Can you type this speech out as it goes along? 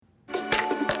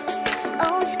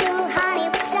old school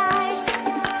Hollywood stars.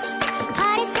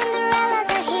 Party Cinderellas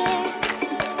are here.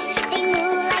 They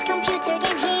move like computer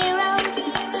game heroes.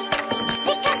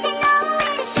 Because they know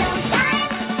it's showtime.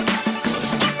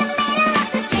 In the middle of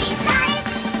the street light.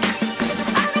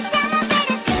 Always celebrate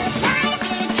a good times.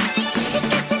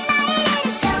 Because tonight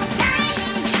is showtime.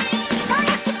 So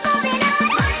let's keep moving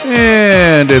on.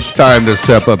 And it's time to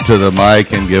step up to the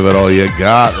mic and give it all you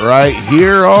got right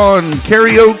here on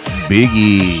Karaoke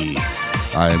Biggie.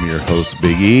 I am your host,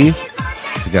 Biggie.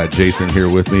 I got Jason here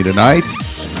with me tonight.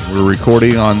 We're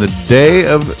recording on the day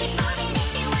of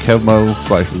Kevmo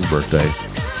Slice's birthday.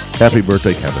 Happy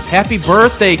birthday, Kevin. Happy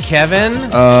birthday, Kevin.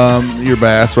 You're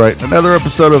back, that's right. Another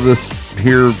episode of this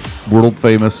here world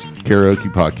famous karaoke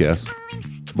podcast,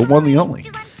 but one the only.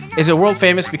 Is it world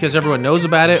famous because everyone knows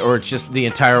about it, or it's just the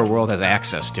entire world has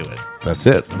access to it? That's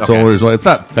it. That's Okay. all there is. Well, it's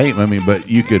not famous, I mean, but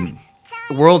you can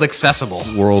World accessible.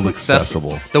 world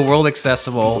accessible. The world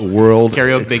accessible World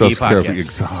Karaoke Biggie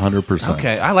podcast. 100%.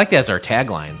 Okay, I like that as our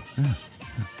tagline.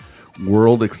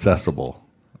 World accessible.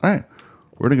 All right.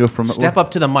 We're going to go from Step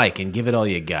up to the mic and give it all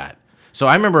you got. So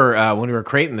I remember when we were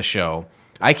creating the show,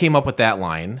 I came up with that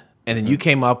line, and then you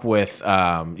came up with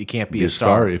 "You can't be Be a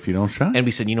star." if you don't shine. And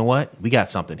we said, you know what? We got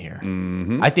something here.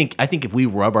 I think if we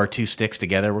rub our two sticks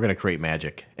together, we're going to create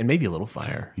magic and maybe a little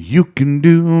fire. You can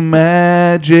do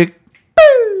magic.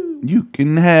 You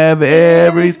can have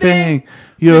everything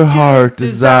your heart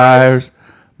desires.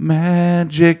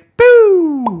 Magic.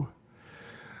 Boo!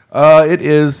 It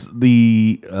is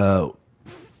the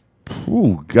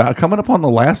coming up on the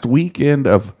last weekend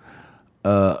of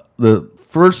the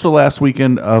first to last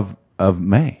weekend of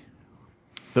May.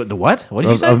 The what? What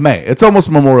did you say? Of May. It's almost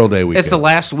Memorial Day weekend. It's the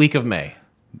last week of May.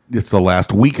 It's the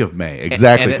last week of May.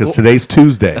 Exactly, and because today's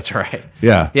Tuesday. That's right.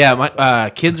 Yeah. Yeah, my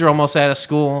kids are almost out of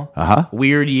school. Uh-huh.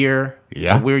 Weird year.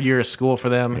 Yeah. A weird year of school for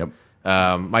them. Yep.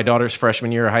 My daughter's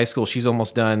freshman year of high school. She's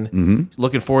almost done. Mm-hmm.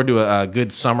 Looking forward to a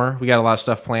good summer. We got a lot of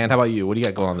stuff planned. How about you? What do you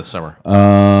got going on this summer?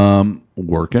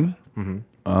 Working.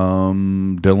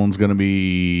 Mm-hmm. Dylan's going to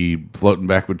be floating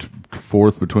back and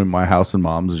forth between my house and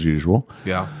mom's as usual.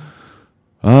 Yeah.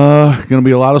 Going to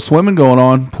be a lot of swimming going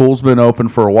on. Pool's been open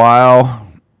for a while.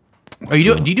 Do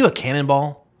you do a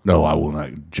cannonball? No, I will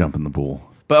not jump in the pool.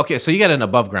 But okay, so you got an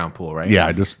above ground pool, right? Yeah,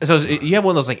 I just... So you have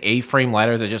one of those like A-frame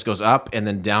ladders that just goes up and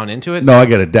then down into it? No, I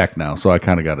got a deck now, so I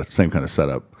kind of got the same kind of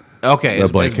setup. Okay, That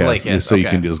as Blake Blake has, has. so you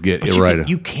Okay. can just get But it you right. Can,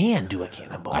 you can do a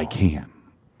cannonball. I can.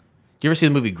 Do you ever see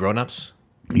the movie Grown Ups?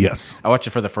 Yes. I watched it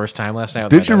for the first time last night.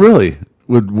 With Did my you daughter.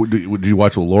 really? Would you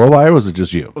watch with Lorelai, or was it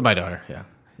just you? With my daughter,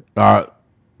 yeah.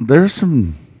 There's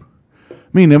some... I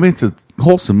mean, it's a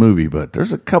wholesome movie, but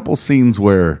there's a couple scenes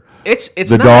where... It's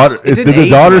The not, daughter- it didn't did the age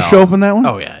daughter well. show up in that one?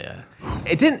 Oh yeah.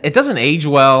 It doesn't age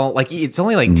well. Like it's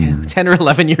only like 10 or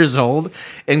 11 years old,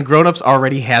 and Grown Ups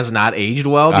already has not aged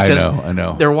well I because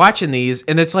know. they're watching these,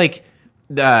 and it's like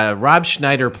Rob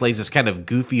Schneider plays this kind of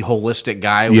goofy, holistic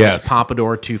guy with Yes. his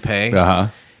pompadour toupee, Uh-huh.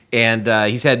 and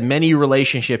he's had many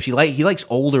relationships. He likes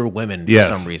older women for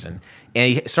Yes. some reason,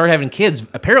 and he started having kids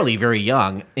apparently very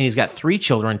young, and he's got 3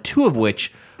 children, 2 of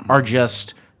which are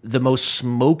just the most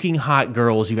smoking hot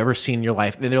girls you've ever seen in your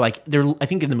life. And they're I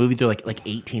think in the movie they're like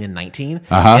 18 and 19.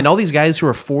 And all these guys who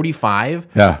are 45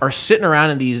 are sitting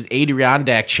around in these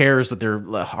Adirondack chairs with their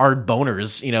hard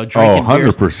boners, drinking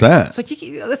beers. 100%. It's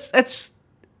like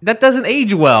that doesn't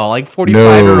age well. Like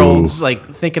 45-year-olds like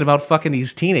thinking about fucking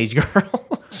these teenage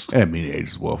girls. I mean, it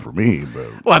ages well for me,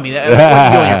 but... Well, I mean, you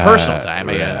on your personal time.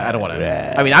 I don't want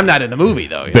to. I mean, I'm not in the movie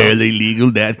though.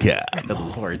 Barelylegal.com.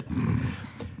 Good Lord.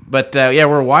 But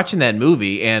we're watching that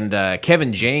movie, and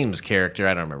Kevin James' character,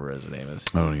 I don't remember what his name is.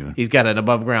 I don't either. He's got an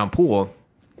above ground pool,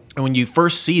 and when you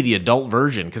first see the adult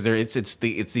version, because it's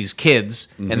these kids,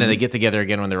 and then they get together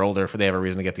again when they're older, if they have a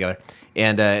reason to get together.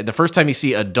 And the first time you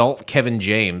see adult Kevin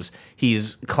James, he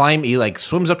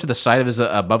swims up to the side of his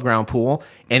above ground pool,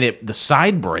 and the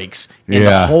side breaks, and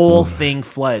the whole thing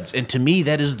floods. And to me,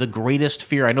 that is the greatest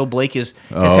fear. I know Blake has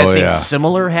had things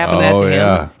similar happen to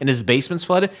him, and his basement's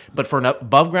flooded. But for an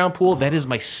above ground pool, that is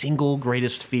my single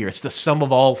greatest fear. It's the sum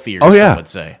of all fears. Some would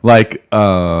say. Like,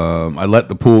 I let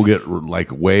the pool get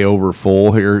like way over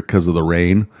full here because of the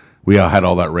rain. We had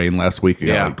all that rain last week. We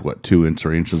got like 2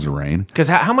 inches of rain. Because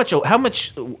how much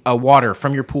water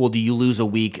from your pool do you lose a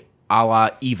week, a la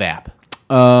evap?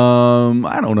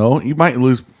 I don't know. You might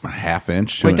lose a half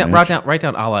inch. Write down a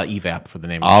la evap for the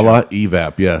name. A of the la show.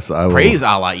 evap. Yes, I will. Praise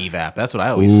a la evap. That's what I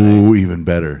always say. Ooh, even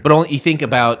better. But only you think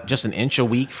about just an inch a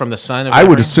week from the sun. I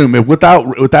would assume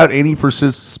without any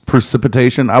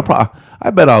precipitation, I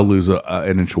bet I'll lose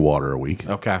an inch of water a week.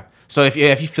 Okay. So if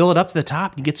you fill it up to the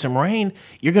top, you get some rain,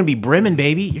 you're going to be brimming,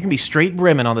 baby. You're going to be straight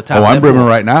brimming on the top. Oh, of I'm that brimming pool.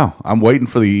 right now. I'm waiting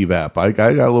for the evap. I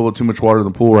got a little bit too much water in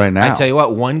the pool right now. I tell you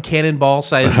what, one cannonball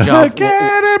size jump.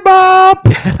 Cannonball!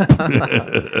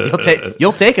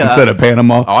 You'll take a. Instead of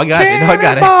Panama. Oh, I got it. No, I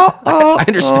got it. I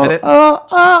understood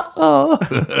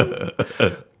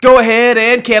it. Go ahead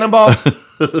and cannonball.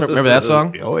 Remember that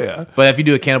song? Oh, yeah. But if you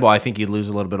do a cannonball, I think you'd lose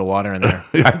a little bit of water in there.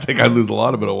 I think I lose a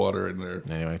lot of bit of water in there.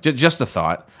 Anyway, just a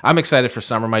thought. I'm excited for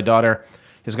summer. My daughter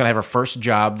is going to have her first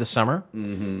job this summer,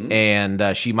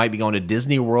 and she might be going to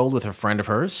Disney World with a friend of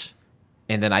hers.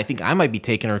 And then I think I might be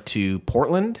taking her to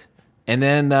Portland. And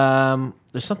then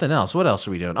there's something else. What else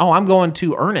are we doing? Oh, I'm going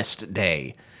to Ernest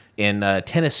Day in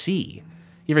Tennessee.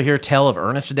 You ever hear tell of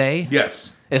Ernest Day?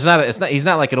 Yes. It's not. He's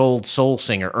not like an old soul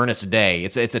singer, Ernest Day.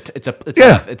 It's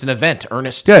Yeah. an event,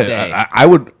 Ernest Yeah, Day. I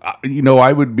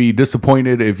would be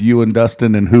disappointed if you and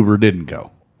Dustin and Hoover didn't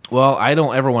go. Well, I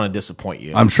don't ever want to disappoint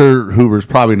you. I'm sure Hoover's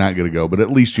probably not going to go, but at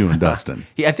least you and Dustin.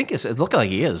 I think it's looking like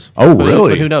he is. Oh, But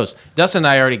really? who knows? Dustin and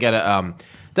I already got a.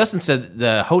 Dustin said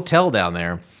the hotel down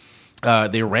there,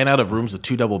 they ran out of rooms with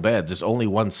 2 double beds. There's only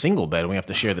 1 single bed, and we have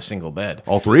to share the single bed.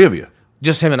 All 3 of you.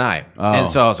 Just him and I. Oh.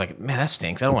 And so I was like, man, that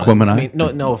stinks. I don't want Aquim and to.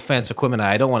 I? No offense, Aquim and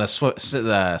I. I don't want to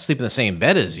sleep in the same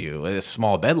bed as you, a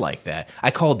small bed like that. I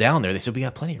called down there. They said we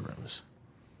got plenty of rooms.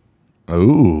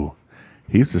 Ooh,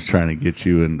 he's just trying to get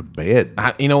you into bed.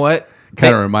 You know what?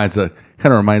 Kind of reminds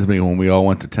me when we all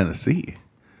went to Tennessee.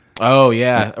 Oh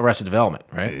yeah, Arrested Development,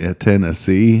 right? Yeah,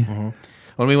 Tennessee.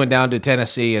 When we went down to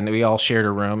Tennessee and we all shared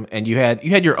a room, and you had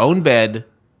your own bed,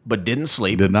 but didn't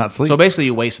sleep. Did not sleep. So basically,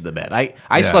 you wasted the bed. I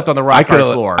Yeah. slept on the rock hard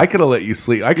floor. I could have let you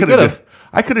sleep. I could could've.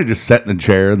 have just sat in a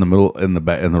chair in the middle in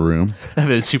the room. That'd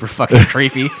been super fucking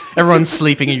creepy. Everyone's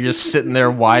sleeping and you're just sitting there,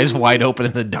 eyes wide open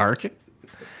in the dark.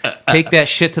 Take that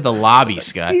shit to the lobby,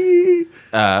 Scott.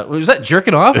 Was that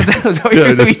jerking off? Was that what you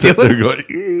were Just sit there doing?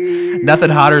 going,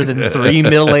 Nothing hotter than 3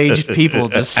 middle-aged people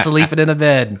just sleeping in a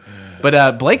bed.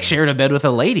 But Blake shared a bed with a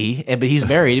lady, but he's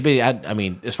married. But I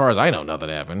mean, as far as I know, nothing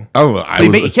happened. Oh,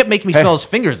 But he kept making me smell his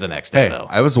fingers the next day, Hey, though.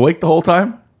 I was awake the whole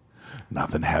time.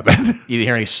 Nothing happened. You didn't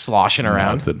hear any sloshing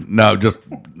around? Nothing. No, just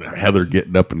Heather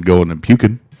getting up and going and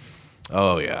puking.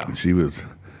 Oh, yeah. She was.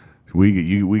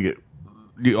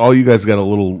 All you guys got a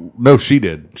little. No, she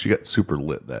did. She got super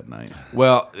lit that night.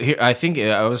 Well, here, I think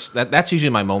that's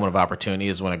usually my moment of opportunity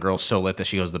is when a girl's so lit that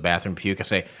she goes to the bathroom puke. I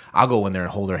say, I'll go in there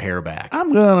and hold her hair back.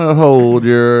 I'm gonna hold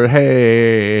your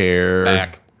hair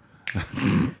Back.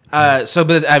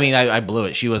 But I mean, I blew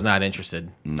it. She was not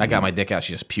interested. I got my dick out.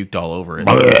 She just puked all over it.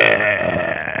 Oh,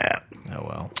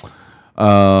 well.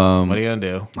 What are you going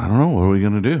to do? I don't know. What are we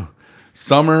gonna do?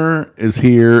 Summer is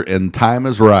here and time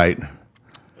is right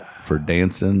for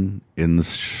dancing in the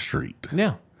street.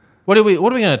 Yeah. What are we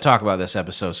going to talk about this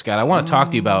episode, Scott? I want to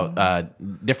talk to you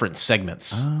about different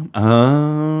segments. You'll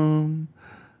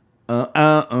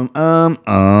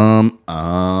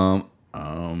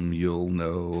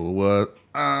know what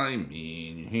I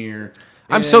mean here.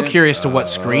 I'm so curious to what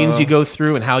screens you go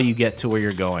through and how you get to where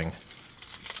you're going.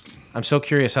 I'm so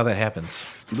curious how that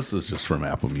happens. This is just from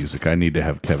Apple Music. I need to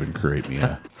have Kevin create me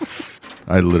a.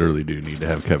 I literally do need to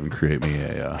have Kevin create me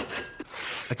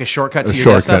Like a shortcut to a your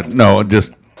shortcut. desktop? No,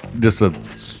 just a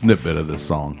snippet of this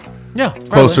song. Yeah.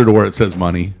 Closer probably. to where it says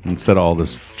money instead of all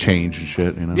this change and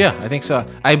shit. You know. Yeah, I think so.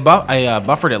 I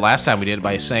buffered it last time we did it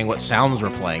by saying what sounds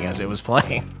were playing as it was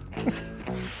playing.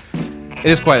 It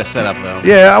is quite a setup, though.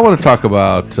 Yeah, I want to talk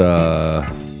about the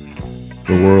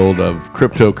world of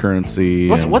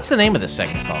cryptocurrency. and What's the name of this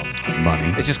segment called?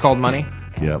 money? It's just called Money?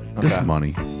 Yep, just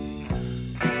money.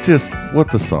 Just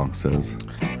what the song says.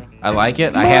 I like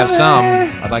it. I have some.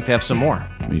 I'd like to have some more.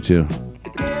 Me too.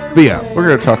 But yeah, we're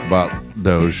gonna talk about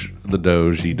Doge, the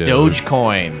Doge.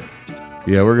 Dogecoin.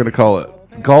 Yeah, we're gonna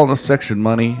call this section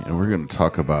money, and we're gonna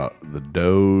talk about the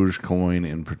Dogecoin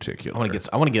in particular. I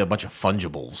want to get a bunch of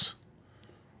fungibles.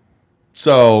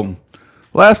 So,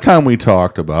 last time we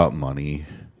talked about money,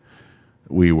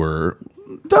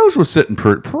 Doge was sitting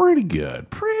pretty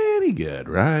good,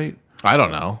 right? I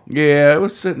don't know. Yeah, it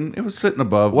was sitting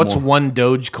above. What's more. one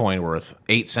Dogecoin worth?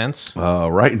 8 cents?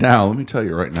 Right now? Let me tell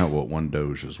you right now what one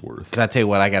Doge is worth. Because I tell you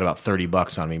what, I got about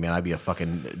 $30 on me, man. I'd be a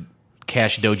fucking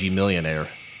cash Doge millionaire.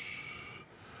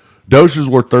 Doge is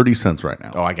worth 30 cents right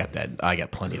now. Oh, I got that. I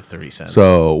got plenty of 30 cents.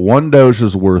 So one Doge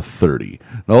is worth 30.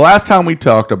 The last time we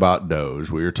talked about Doge,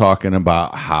 we were talking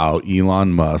about how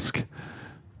Elon Musk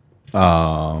he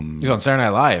was on Saturday Night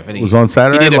Live. And he Was on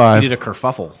Saturday Night Live. He did a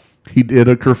kerfuffle. he did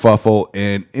a kerfuffle,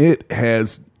 and it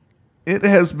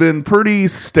has been pretty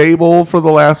stable for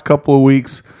the last couple of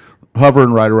weeks,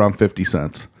 hovering right around 50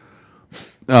 cents.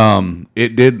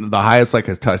 It did the highest, like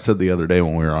I said the other day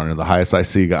when we were on it. The highest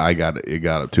I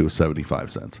got up to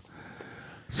 75 cents.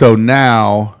 So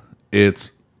now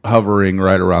it's hovering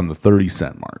right around the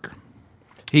 30-cent mark.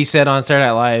 He said on Saturday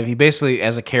Night Live, he basically,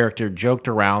 as a character, joked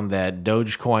around that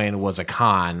Dogecoin was a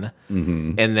con.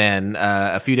 Mm-hmm. And then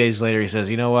a few days later, he says,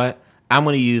 you know what? I'm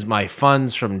going to use my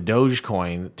funds from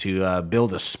Dogecoin to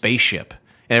build a spaceship.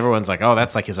 And everyone's like, oh,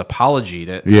 that's like his apology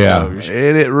to Doge.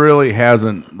 And it really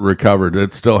hasn't recovered.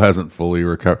 It still hasn't fully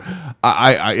recovered.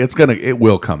 It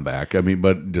will come back. I mean,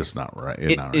 but just not right.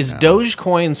 Is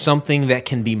Dogecoin something that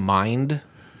can be mined?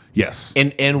 Yes.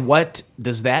 And what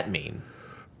does that mean?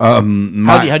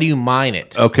 How do you mine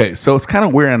it? Okay, so it's kind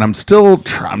of weird, and I'm still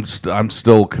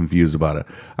confused about it.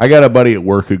 I got a buddy at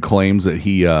work who claims that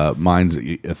he mines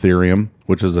Ethereum,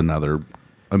 which is another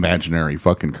imaginary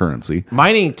fucking currency.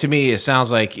 Mining to me, it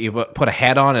sounds like you put a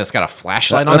hat on and it's got a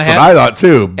flashlight on the head. hat. That's what I thought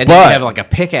too. And then you have like a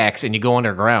pickaxe and you go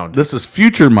underground. This is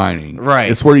future mining, right?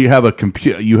 It's where you have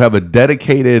you have a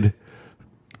dedicated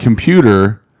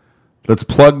computer that's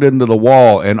plugged into the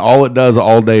wall, and all it does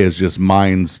all day is just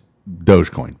mines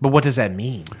Dogecoin. But what does that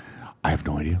mean? I have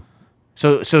no idea.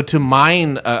 So to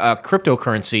mine a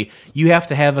cryptocurrency, you have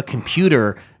to have a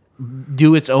computer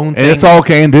do its own thing. And it's all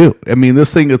can do. I mean,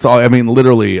 this thing, it's all, I mean,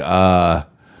 literally, I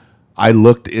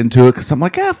looked into it because I'm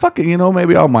like, fuck it,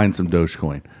 maybe I'll mine some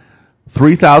Dogecoin.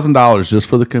 $3,000 just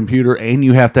for the computer, and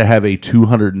you have to have a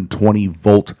 220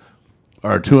 volt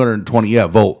or 220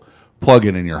 volt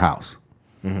plug-in in your house.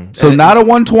 Mm-hmm. So not a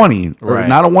 120 or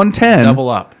not a 110. Double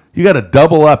up. You got to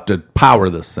double up to power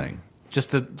this thing.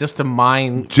 Just to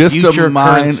mine future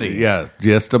currency. Yeah,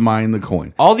 just to mine the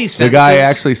coin. All these sentences. The guy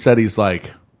actually said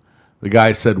the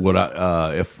guy said, "Would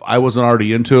I, if I wasn't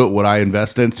already into it, would I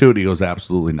invest into it?" He goes,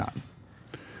 "Absolutely not,"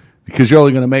 because you're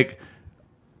only going to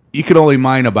you can only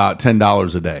mine about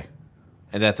 $10 a day,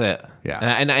 and that's it. Yeah,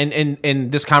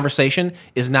 and this conversation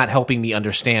is not helping me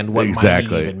understand what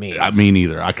mining even means. I mean,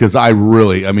 either because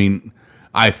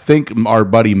I think our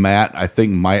buddy Matt,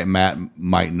 Matt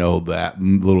might know that a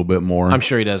little bit more. I'm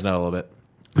sure he does know a little bit.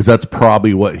 Because that's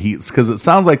probably what because it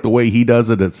sounds like the way he does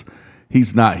it, he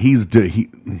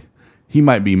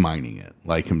might be mining it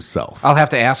like himself. I'll have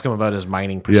to ask him about his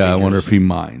mining procedures. Yeah, I wonder if he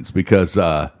mines because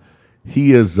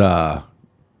he is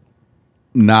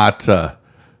not,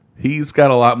 he's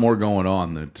got a lot more going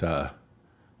on that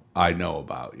I know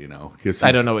about,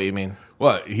 I don't know what you mean.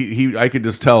 Well, I could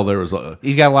just tell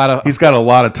he's got a lot of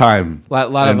time, a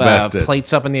lot of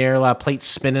plates up in the air, a lot of plates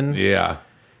spinning. Yeah,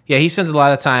 he spends a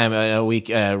lot of time a week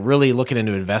really looking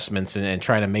into investments and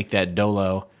trying to make that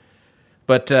dolo.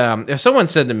 But if someone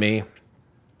said to me,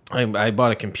 I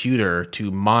bought a computer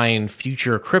to mine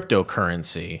future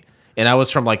cryptocurrency, and I was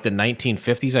from like the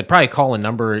 1950s, I'd probably call a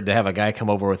number to have a guy come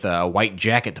over with a white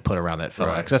jacket to put around that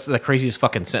fella. Because that's the craziest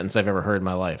fucking sentence I've ever heard in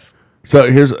my life.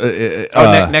 So here's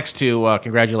next to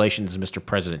congratulations, Mr.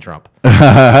 President Trump.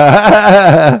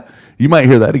 You might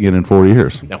hear that again in 4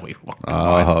 years. No, we won't.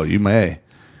 Oh, you may.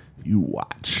 You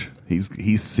watch.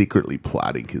 He's secretly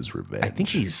plotting his revenge. I think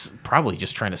he's probably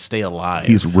just trying to stay alive.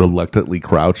 He's reluctantly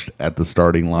crouched at the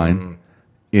starting line.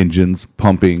 Engines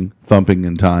pumping, thumping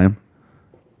in time.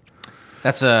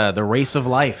 That's the race of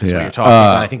life is what you're talking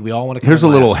about. I think we all want to come Here's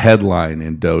last. A little headline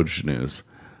in Doge News.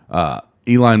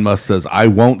 Elon Musk says, I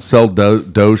won't sell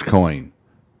Dogecoin.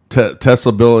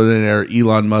 Tesla billionaire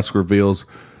Elon Musk reveals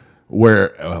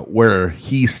where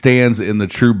he stands in the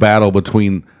true battle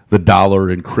between the dollar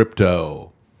and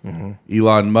crypto. Mm-hmm.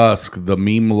 Elon Musk, the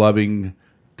meme-loving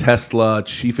Tesla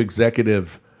chief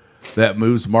executive that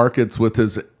moves markets with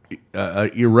his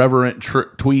irreverent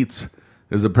tweets,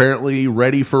 is apparently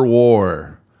ready for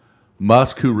war.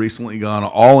 Musk, who recently gone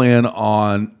all in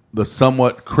on the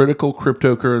somewhat critical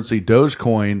cryptocurrency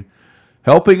Dogecoin,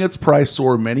 helping its price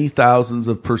soar many thousands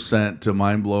of % to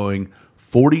mind-blowing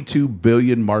 42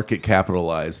 billion market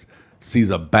capitalized, sees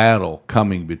a battle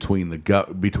coming between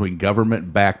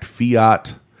government-backed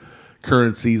fiat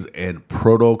currencies and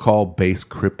protocol-based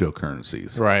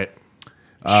cryptocurrencies. Right.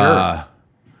 Sure.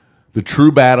 The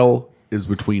true battle is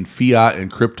between fiat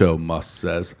and crypto, Musk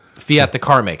says. Fiat, the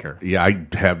car maker. Yeah, I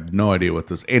have no idea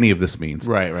what any of this means.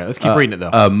 Right. Let's keep reading it,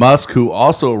 though. Musk, who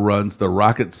also runs the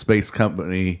rocket space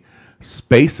company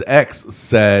SpaceX,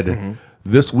 said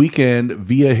this weekend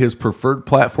via his preferred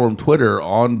platform, Twitter,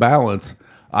 on balance,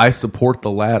 I support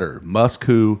the latter. Musk,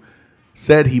 who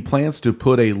said he plans to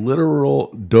put a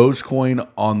literal Dogecoin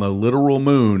on the literal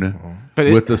moon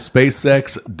with the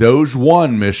SpaceX Doge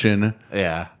 1 mission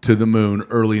to the moon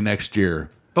early next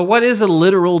year. But what is a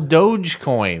literal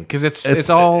Dogecoin? Because it's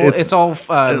all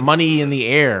money in the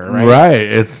air, right?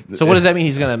 Right. So what does that mean?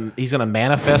 He's gonna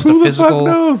manifest a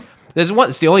physical. There's one.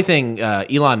 It's the only thing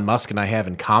Elon Musk and I have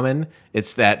in common.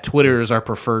 It's that Twitter is our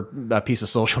preferred piece of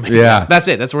social media. Yeah. That's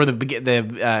it. That's where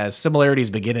the similarities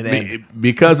begin and end.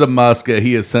 Because of Musk,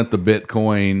 he has sent the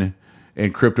Bitcoin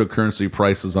and cryptocurrency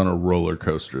prices on a roller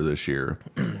coaster this year.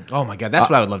 Oh my god, that's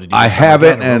what I would love to do. I this summer,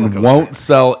 haven't go on a roller and coaster. won't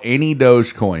sell any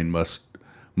Dogecoin. Musk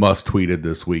tweeted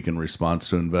this week in response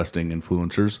to investing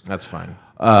influencers. That's fine.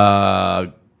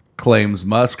 Claims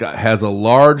Musk has a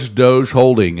large Doge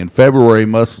holding. In February,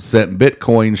 Musk sent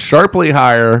Bitcoin sharply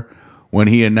higher when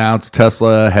he announced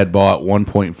Tesla had bought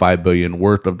 $1.5 billion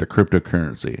worth of the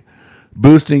cryptocurrency.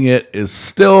 Boosting it is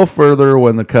still further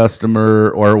when the customer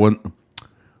or when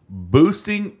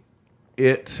boosting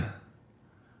it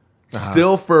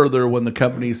still further when the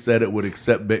company said it would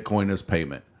accept Bitcoin as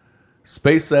payment.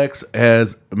 SpaceX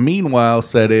has meanwhile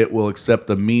said it will accept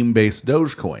the meme-based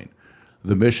Dogecoin.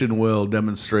 The mission will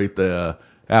demonstrate the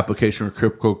application of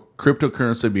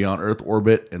cryptocurrency beyond Earth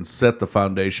orbit and set the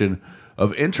foundation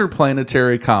of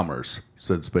interplanetary commerce,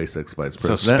 said SpaceX Vice So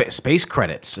President space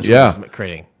credits is Yeah. what he's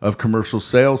creating. of commercial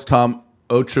sales, Tom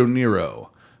Ochonero.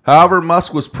 However,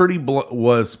 Musk was partly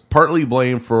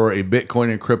blamed for a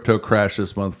Bitcoin and crypto crash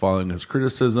this month following his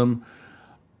criticism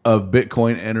of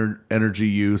Bitcoin energy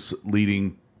use,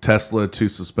 leading Tesla to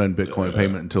suspend Bitcoin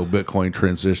payment until Bitcoin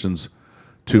transitions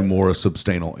to more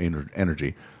sustainable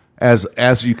energy.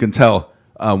 As you can tell,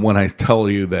 when I tell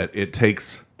you that it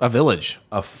takes A village.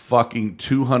 a fucking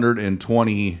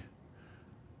 220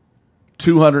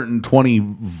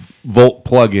 volt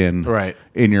plug-in Right.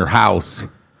 in your house.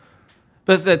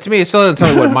 But to me, it still doesn't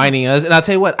tell me what mining is. And I'll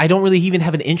tell you what, I don't really even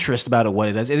have an interest about it, what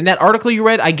it is. And in that article you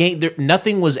read,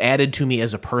 nothing was added to me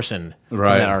as a person Right.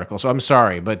 from that article. So I'm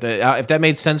sorry. But if that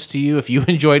made sense to you, if you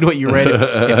enjoyed what you read,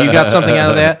 if you got something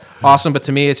out of that, awesome. But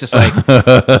to me, it's just like,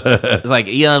 it's like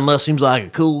Elon Musk seems like a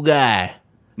cool guy.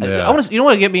 Yeah. I want to, you know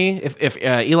what would get me? If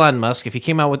Elon Musk, if he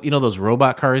came out with, those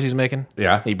robot cars he's making?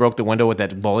 Yeah. He broke the window with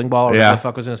that bowling ball or Yeah. whatever the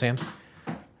fuck was in his hand.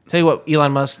 Tell you what,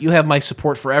 Elon Musk, you have my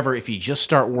support forever if you just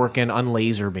start working on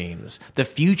laser beams. The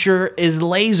future is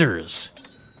lasers.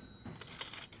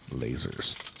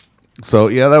 Lasers. So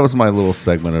yeah, that was my little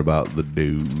segment about the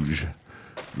Doge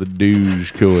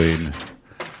coin.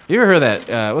 You ever heard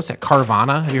that? What's that?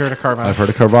 Carvana? Have you heard of Carvana? I've heard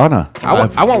of Carvana.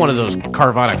 I want one of those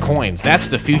Carvana coins. That's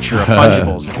the future of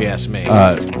fungibles, if you ask me.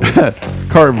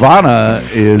 Carvana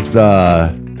is,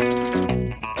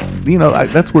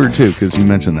 that's weird too because you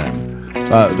mentioned that.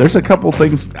 There's a couple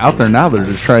things out there now that are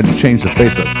just trying to change the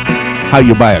face of how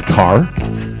you buy a car.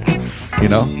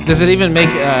 Does it even make?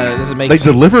 Does it make? They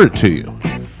deliver it to you.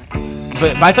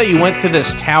 But I thought you went to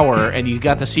this tower and you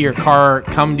got to see your car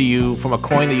come to you from a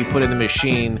coin that you put in the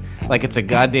machine, like it's a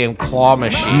goddamn claw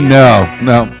machine. No.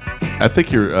 I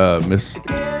think you're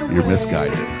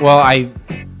misguided. Well, I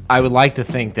would like to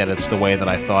think that it's the way that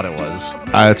I thought it was.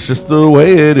 It's just the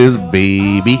way it is,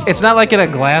 baby. It's not like in a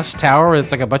glass tower where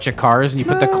it's like a bunch of cars and you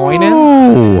put the coin in.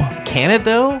 Oh, Can it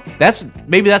though?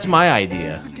 Maybe that's my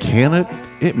idea. can it?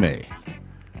 It may.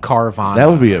 Carvana. That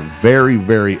would be a very,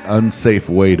 very unsafe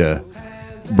way to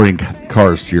bring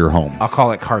cars to your home. I'll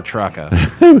call it Car Trucka.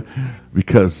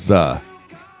 Because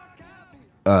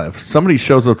if somebody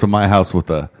shows up to my house with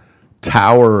a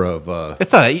tower of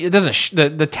It's not. It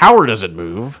doesn't. The tower doesn't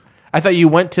move. I thought you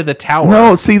went to the tower.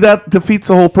 no, see, that defeats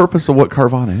the whole purpose of what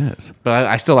Carvana is. But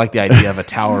I still like the idea of a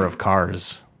tower of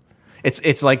cars.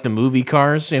 It's like the movie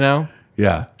Cars,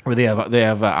 Yeah. where they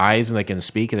have eyes and they can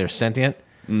speak and they're sentient.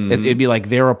 It'd be like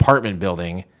their apartment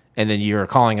building, and then you're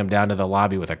calling them down to the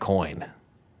lobby with a coin.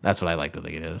 That's what I like to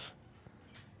think it is.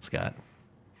 Scott,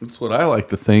 That's what I like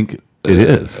to think it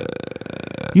is.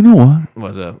 You know what?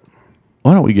 what's up?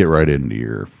 Why don't we get right into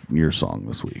your song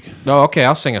this week? Oh, okay.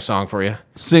 I'll sing a song for you.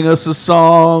 Sing us a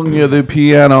song, you're the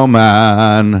piano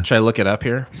man. Should I look it up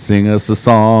here? Sing us a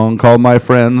song called My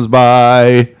Friends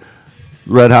by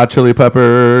Red Hot Chili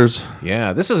Peppers.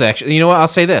 Yeah, this is actually. You know what? I'll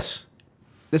say this.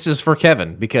 This is for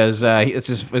Kevin because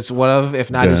it's one of,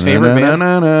 if not his favorite band.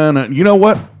 Na-na-na-na-na. You know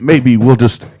what? Maybe we'll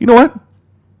just. You know what?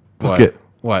 Fuck it.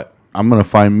 What? I'm gonna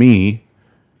find me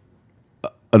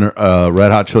a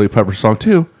Red Hot Chili Pepper song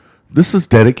too. This is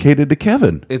dedicated to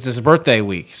Kevin. It's his birthday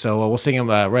week, so we'll sing him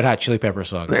a Red Hot Chili Pepper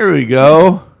song. There we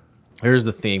go. Here's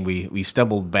the theme we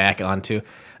stumbled back onto.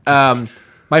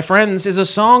 My Friends is a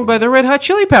song by the Red Hot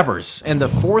Chili Peppers and the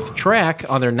fourth track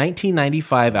on their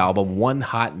 1995 album, One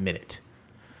Hot Minute.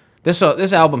 This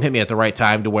album hit me at the right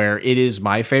time to where it is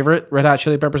my favorite Red Hot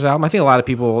Chili Peppers album. I think a lot of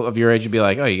people of your age would be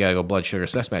like, oh, you gotta go Blood Sugar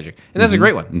Sex Magic. And that's a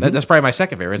great one. That's probably my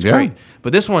second favorite. It's Yeah. great.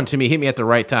 But this one, to me, hit me at the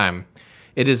right time.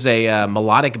 It is a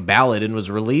melodic ballad and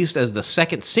was released as the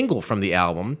second single from the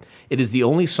album. It is the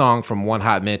only song from One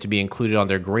Hot Minute to be included on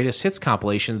their greatest hits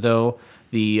compilation, though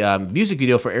the music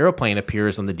video for Aeroplane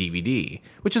appears on the DVD,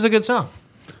 which is a good song.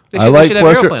 They should have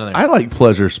Aeroplane on there. I like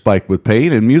Pleasure Spiked with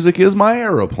Pain, and music is my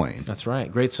aeroplane. That's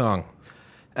right. Great song.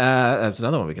 That's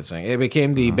another one we could sing. It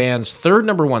became the band's third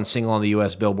number one single on the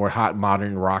U.S. Billboard Hot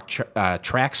Modern Rock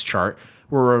Tracks chart,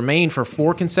 where it remained for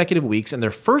 4 consecutive weeks, and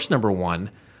their first number one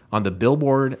on the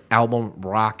Billboard Album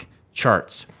Rock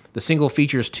charts. The single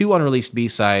features 2 unreleased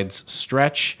B-sides,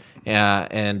 Stretch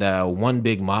and One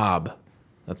Big Mob.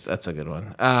 That's a good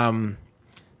one.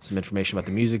 Some information about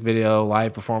the music video,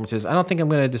 live performances. I don't think I'm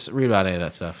going to read about any of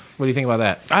that stuff. What do you think about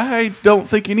that? I don't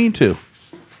think you need to.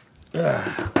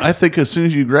 I think as soon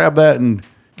as you grab that and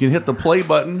can hit the play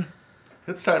button,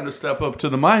 it's time to step up to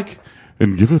the mic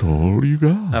and give it all you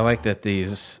got. I like that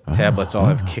these tablets all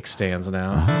have kickstands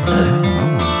now.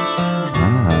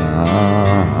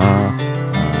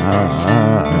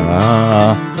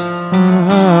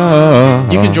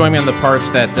 You can join me on the parts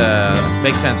that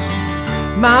make sense.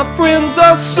 My friends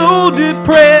are so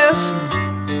depressed.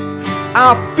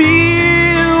 I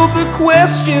feel the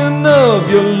question of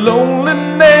your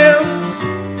loneliness.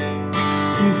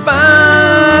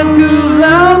 Fine, 'cause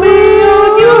I'll be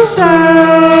on your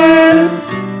side.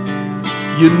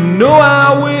 You know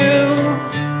I will.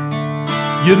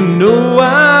 You know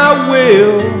I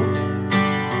will.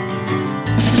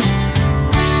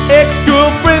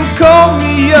 Ex-girlfriend called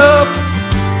me up,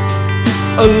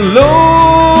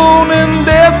 alone and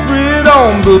desperate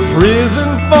on the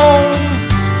prison phone.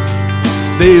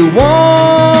 They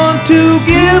want to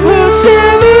give her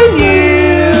 7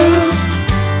 years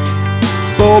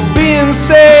for being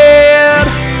sad.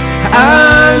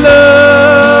 I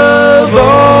love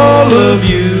all of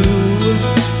you,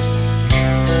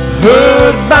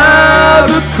 hurt by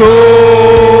the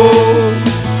cold,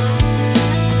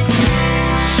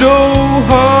 so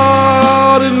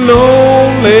hard and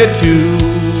lonely too,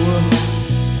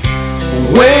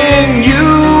 when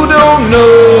you don't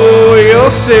know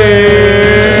yourself.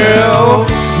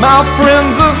 My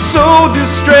friends are so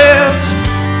distressed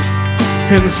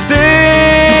and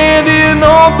standing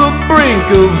on the brink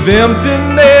of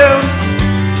emptiness.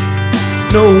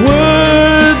 No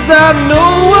words I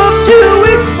know of to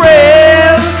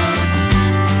express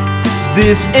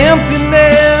this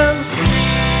emptiness.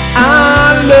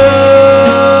 I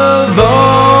love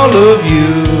all of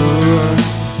you,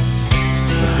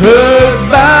 hurt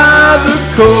by the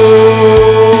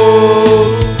cold,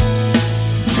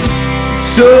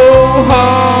 so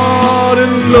hard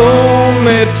and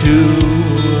lonely too,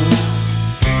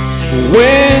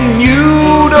 when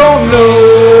you don't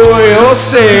know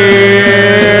yourself.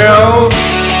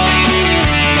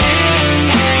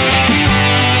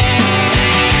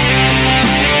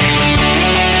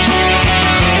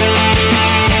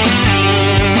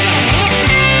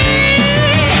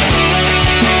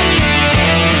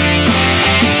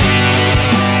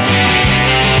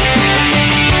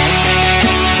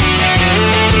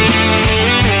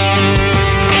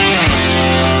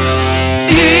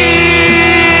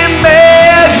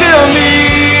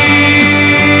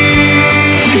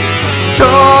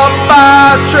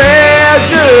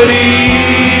 Tragedy,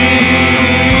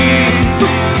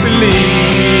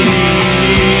 release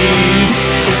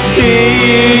its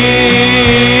pain.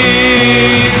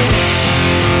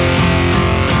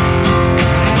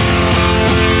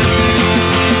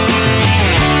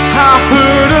 I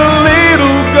heard a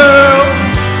little girl,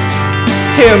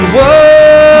 and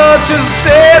what you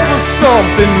said was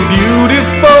something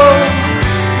beautiful.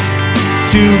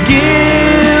 To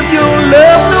give your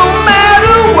love no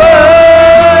matter what.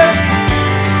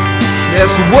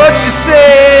 That's what you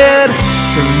said,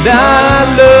 and I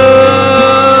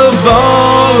love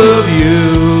all of you,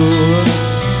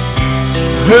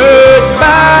 hurt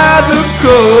by the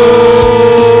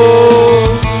cold,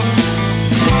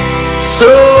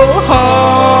 so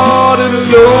hard and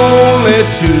lonely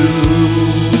too,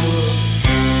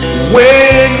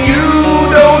 when you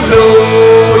don't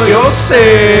know yourself.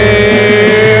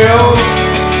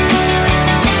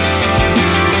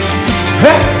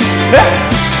 Hey, hey.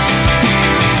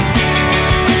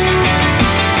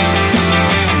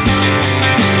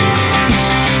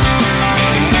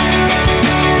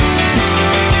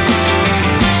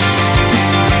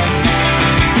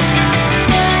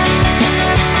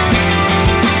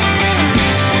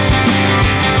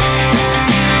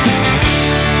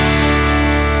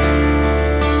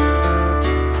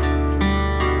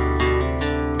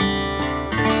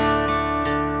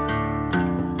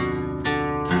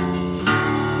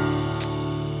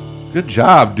 Good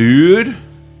job, dude.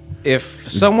 If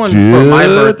someone for my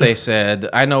birthday said,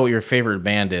 "I know what your favorite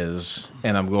band is,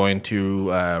 and I'm going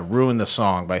to ruin the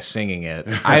song by singing it,"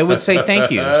 I would say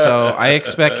thank you. So I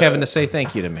expect Kevin to say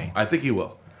thank you to me. I think he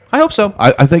will. I hope so.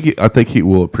 I think he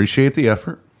will appreciate the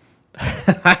effort.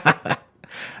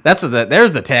 There's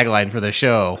the tagline for the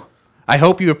show. I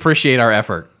hope you appreciate our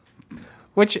effort,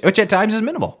 which at times is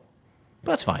minimal,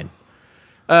 but that's fine.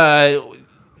 I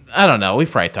don't know. We've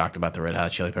probably talked about the Red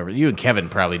Hot Chili Peppers. You and Kevin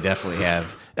probably definitely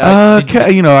have.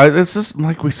 It's just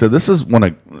like we said. This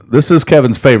is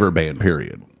Kevin's favorite band.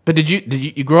 Period. But did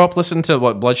you grow up listening to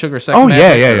what Blood Sugar Sex? Oh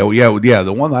Magic, yeah.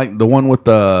 The one with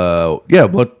the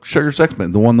Blood Sugar Sex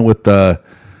Man. The one with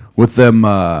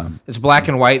them. It's black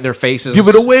and white. Their faces. Give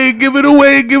it away! Give it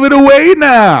away! Give it away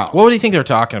now! What do you think they're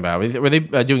talking about? Were they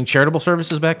doing charitable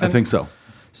services back then? I think so.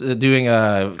 Doing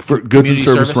for goods and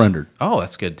service rendered. Oh,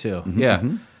 that's good too. Mm-hmm, Yeah.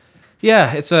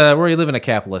 Yeah, it's where you live in a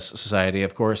capitalist society,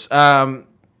 of course.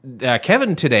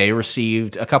 Kevin today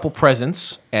received a couple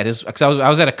presents at his. Because I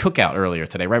was at a cookout earlier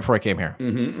today, right before I came here.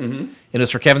 And it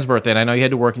was for Kevin's birthday, and I know you had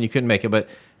to work and you couldn't make it, but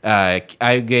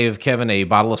I gave Kevin a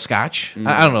bottle of scotch.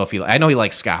 I don't know if I know he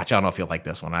likes scotch. I don't know if he'll like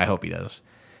this one. I hope he does.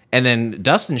 And then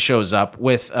Dustin shows up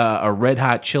with a Red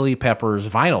Hot Chili Peppers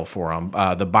vinyl for him,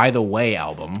 the By the Way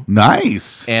album.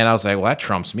 Nice. And I was like, well, that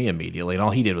trumps me immediately. And all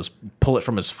he did was pull it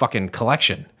from his fucking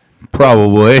collection.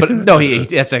 Probably. But no,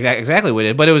 that's exactly what it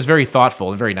did. But it was very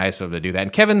thoughtful and very nice of him to do that.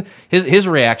 And Kevin, his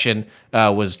reaction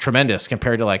was tremendous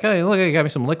compared to like, hey, look, you got me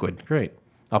some liquid. Great.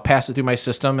 I'll pass it through my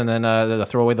system and then they'll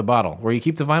throw away the bottle, where you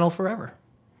keep the vinyl forever.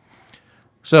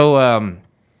 So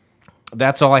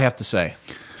that's all I have to say.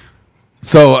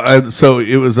 So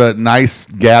it was a nice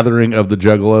gathering of the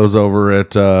Juggalos over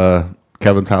at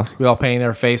Kevin's house. We all painted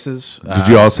our faces. Did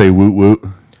you all say woot woot?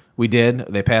 We did.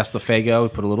 They passed the Faygo. We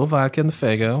put a little vodka in the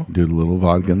Faygo. Did a little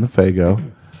vodka in the Faygo.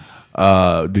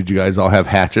 Did you guys all have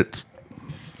hatchets?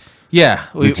 Yeah,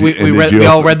 we you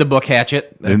all read the book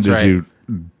Hatchet. That's and did right. you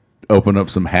open up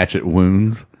some hatchet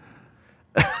wounds?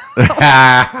 You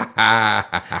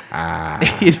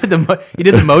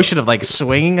did the motion of like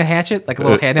swinging a hatchet, like a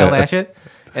little handheld hatchet,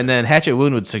 and then hatchet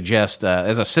wound would suggest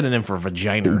as a synonym for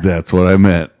vagina. That's what I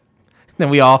meant. Then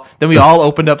we all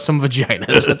opened up some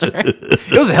vaginas. That's right.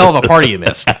 It was a hell of a party you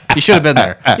missed. You should have been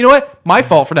there. You know what? My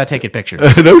fault for not taking pictures.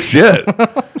 No shit.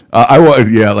 Like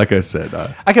I said,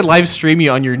 I could live stream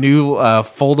you on your new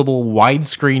foldable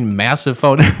widescreen massive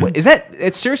phone. Is that?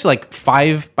 It's seriously like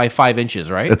 5 by 5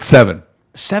 inches, right? it's 7.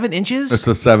 7 inches. It's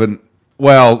a 7.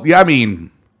 Well, yeah, I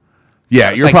mean, yeah,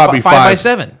 It's you're like probably 5 by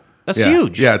 7. That's yeah.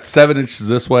 huge. Yeah, it's 7 inches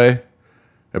this way.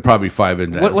 And probably 5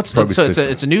 inches.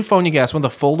 It's a new phone you got. It's one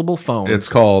of the foldable phones. It's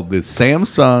called the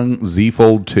Samsung Z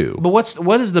Fold 2. But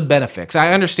what is the benefit? 'Cause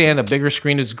I understand a bigger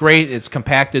screen is great. It's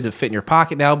compacted to fit in your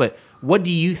pocket now. But what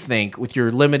do you think, with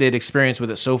your limited experience with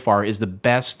it so far, is the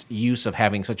best use of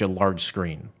having such a large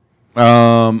screen?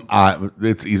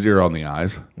 It's easier on the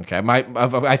eyes. Okay,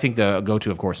 I think the go-to,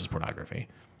 of course, is pornography.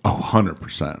 Oh,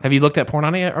 100%. Have you looked at porn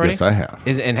on it already? Yes, I have.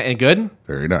 Is and good?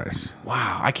 Very nice.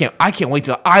 Wow, I can't wait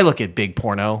till I look at big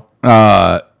porno.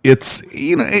 It's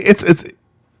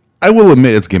I will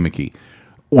admit it's gimmicky.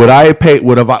 Would I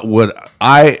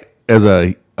as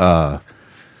a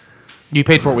You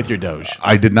paid for it with your Doge.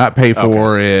 I did not pay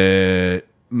for it.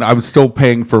 I was still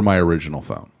paying for my original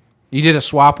phone. You did a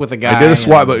swap with a guy. I did a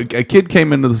swap, but a kid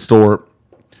came into the store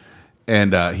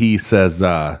and he says,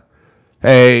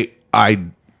 "Hey,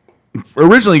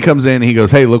 originally comes in and he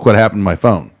goes, 'Hey, look what happened to my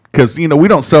phone.' Because, we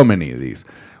don't sell many of these.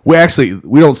 We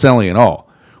don't sell any at all.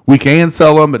 We can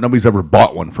sell them, but nobody's ever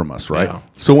bought one from us, right? Yeah.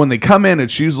 So when they come in,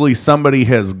 it's usually somebody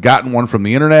has gotten one from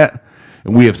the internet,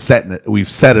 and we've set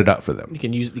it up for them.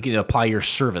 You can apply your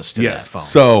service to that phone.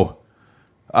 So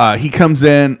he comes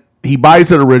in, he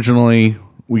buys it originally.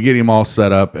 We get him all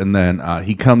set up, and then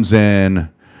he comes in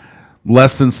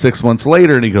less than 6 months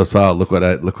later, and he goes, "Oh, look what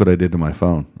I did to my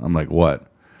phone." I'm like, "What?"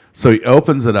 So he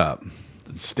opens it up.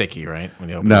 It's sticky, right? When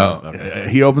you open it up. Okay.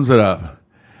 He opens it up,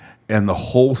 and the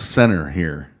whole center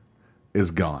here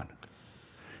is gone.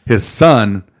 His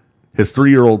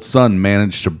 3-year-old son,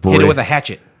 managed to break. Hit it with a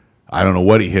hatchet. I don't know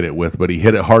what he hit it with, but he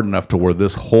hit it hard enough to where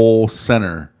this whole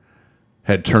center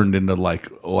had turned into like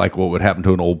what would happen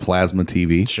to an old plasma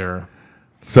TV. Sure.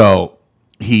 So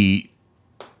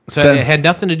it had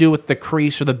nothing to do with the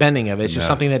crease or the bending of it. It's just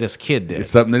something that his kid did.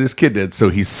 It's something that his kid did. So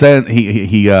he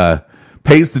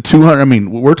pays the $200. I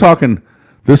mean, we're talking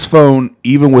this phone,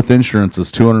 even with insurance,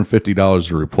 is $250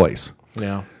 to replace.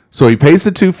 Yeah. So he pays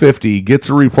the $250, gets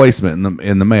a replacement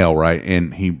in the mail, right?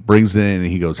 And he brings it in and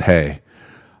he goes, "Hey,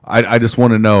 I just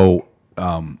want to know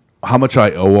how much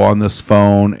I owe on this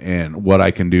phone and what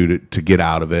I can do to get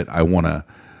out of it. I want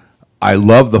I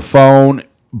love the phone,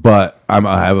 but I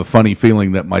have a funny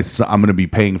feeling that I'm going to be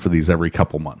paying for these every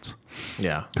couple months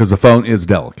Yeah. because the phone is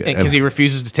delicate. Because he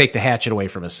refuses to take the hatchet away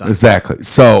from his son. Exactly.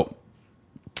 So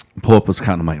pull up was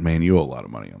kind of like, man, you owe a lot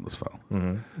of money on this phone.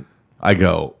 Mm-hmm. I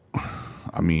go,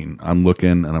 I mean, I'm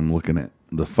looking at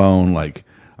the phone like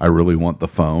I really want the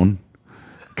phone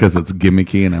because it's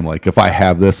gimmicky, and I'm like, if I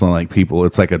have this on like people,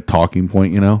 it's like a talking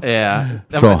point, you know? Yeah.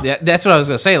 So- That's what I was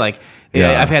gonna say. Like,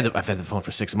 Yeah. I've had the phone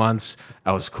for 6 months.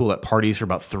 I was cool at parties for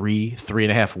about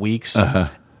 3.5 weeks.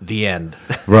 The end.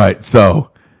 Right.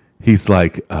 So he's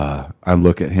like, I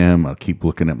look at him, I keep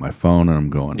looking at my phone, and I'm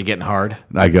going, You're getting hard.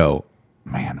 I go,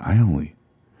 man, I only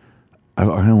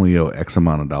owe X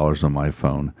amount of dollars on my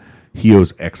phone. He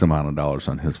owes X amount of dollars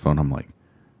on his phone. I'm like,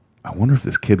 I wonder if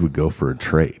this kid would go for a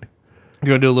trade. You're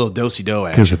gonna do a little do-si-do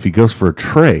action. Because if he goes for a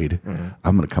trade,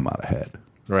 I'm going to come out ahead.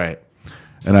 Right.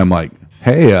 And I'm like,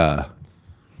 hey, I'll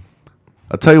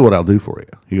tell you what I'll do for you.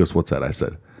 He goes, what's that? I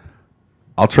said,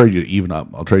 I'll trade you even up.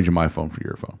 I'll trade you my phone for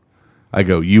your phone. I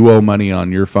go, you owe money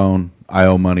on your phone. I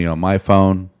owe money on my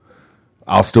phone.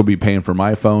 I'll still be paying for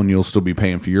my phone. You'll still be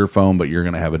paying for your phone, but you're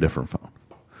going to have a different phone.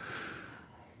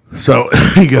 So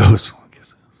he goes,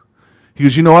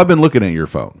 you know, I've been looking at your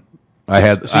phone.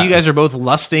 So you guys are both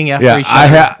lusting after Yeah, each I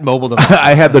other's had mobile devices.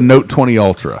 I had the Note 20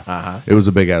 Ultra. It was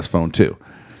a big ass phone too.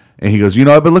 And he goes, you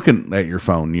know, I've been looking at your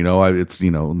phone. You know, it's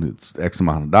X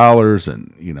amount of dollars,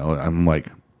 and you know, I'm like,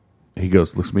 he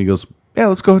goes, looks at me, he goes, yeah,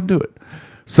 let's go ahead and do it.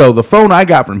 So the phone I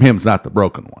got from him is not the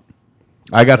broken one.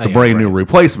 I got the brand new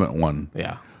replacement one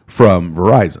Yeah. from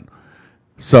Verizon.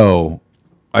 So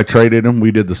I traded him.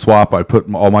 We did the swap. I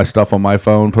put all my stuff on my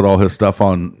phone, put all his stuff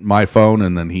on my phone,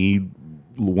 and then he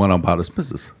went about his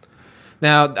business.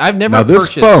 Now I've never Now,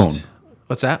 this purchased. phone-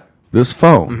 What's that? This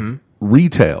phone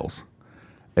retails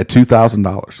at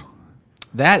 $2,000.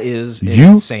 That is an You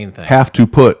insane thing. have to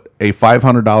put a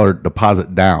 $500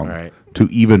 deposit down Right. to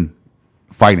even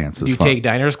finance this Do you phone. take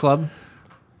Diners Club?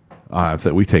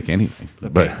 We take anything.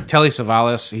 But Telly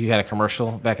Savalas, he had a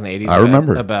commercial back in the 80s. I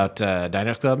remember. about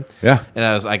Diners Club. Yeah. And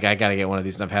I was like, I got to get one of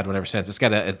these, and I've had one ever since. It's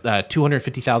got a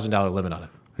 $250,000 limit on it.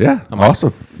 yeah,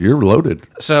 awesome. You're loaded.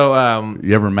 So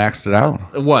You ever maxed it out?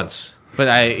 once, but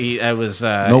I was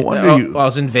No wonder you- I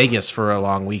was in Vegas for a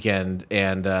long weekend,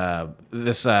 and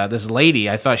this lady,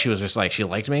 I thought she was just like, she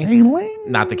liked me.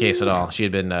 Not the case at all. She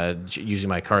had been using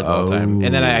my card the whole time.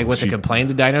 And then I went to complain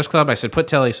to Diners Club. I said, put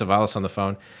Telly Savalas on the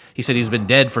phone. He said he's been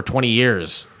dead for 20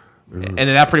 years. And then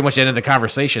that pretty much ended the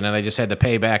conversation, and I just had to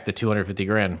pay back the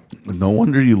 $250,000. No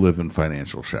wonder you live in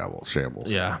financial shambles.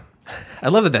 Yeah. I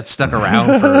love that stuck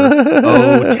around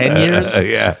for 10 years.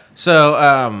 Yeah.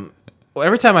 So well,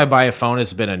 every time I buy a phone,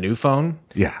 it's been a new phone.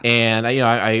 Yeah. And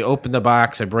I open the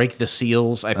box, I break the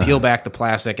seals, I peel back the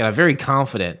plastic, and I'm very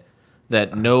confident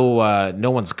that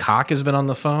no one's cock has been on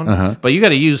the phone. But you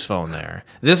got a used phone there.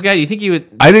 This guy, do you think you would?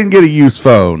 I didn't get a used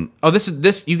phone. Oh,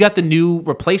 this you got the new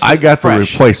replacement. I got fresh.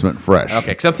 the replacement fresh.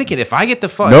 Okay, because I'm thinking if I get the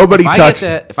phone, Nobody if I touched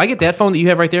get if I get that phone that you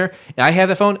have right there, and I have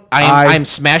the phone, I'm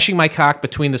smashing my cock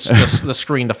between the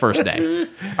screen the first day,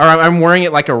 or I'm wearing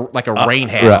it like a rain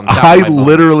hat. Right. On top I of my phone.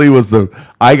 literally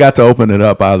I got to open it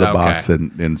up out of the Okay. box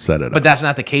and set it up. But that's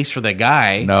not the case for the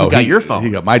guy No, who got he- your phone. He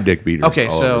got my dick beaters Okay,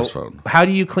 all over so his phone. how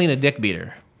do you clean a dick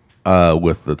beater?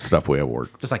 With the stuff we have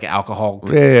work. Just like an alcohol.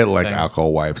 Yeah, like thing.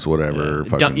 alcohol wipes, whatever.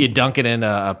 You dunk it in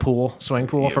a swimming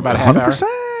pool for about a half hour.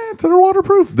 100%. They're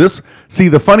waterproof.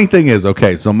 The funny thing is,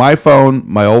 okay, so my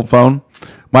old phone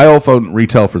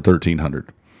retailed for $1,300.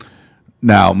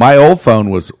 Now, my old phone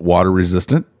was water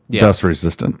resistant, Yeah. dust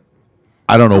resistant.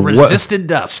 I don't know Resisted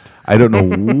dust. I don't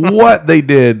know what they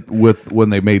did with when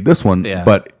they made this one, Yeah.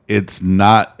 but it's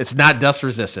not It's not dust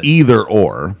resistant. either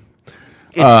or.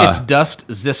 It's dust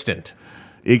resistant.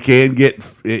 It can get.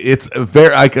 It's a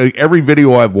very like every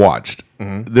video I've watched.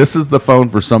 Mm-hmm. This is the phone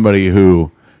for somebody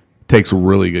who takes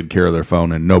really good care of their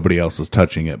phone, and nobody else is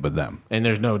touching it but them. And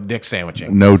there's no dick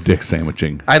sandwiching. No dick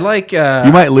sandwiching. I like. You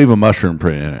might leave a mushroom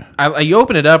print in it. You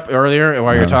open it up earlier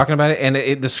while you're talking about it,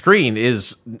 and the screen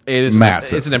is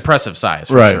Massive. It's an impressive size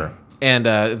for Right. sure, and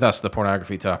thus the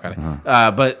pornography talk on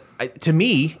it. But to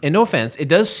me, and no offense, it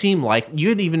does seem like you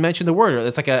had even mentioned the word.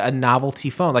 It's like a novelty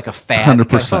phone, like a fad. kind of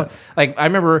 100%. phone. Like I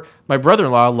remember my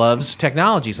brother-in-law loves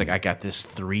technology. He's like, I got this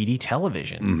 3D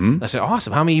television. I said,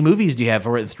 awesome. How many movies do you have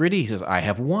for it in 3D? He says, I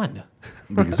have one.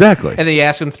 Exactly. And then you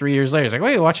ask him 3 years later, he's like, what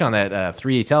are you watching on that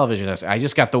 3D television? I said, I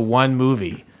just got the one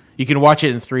movie. You can watch it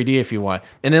in 3D if you want.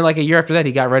 And then like a year after that,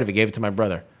 he got rid of it, gave it to my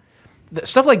brother.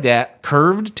 Stuff like that,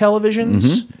 curved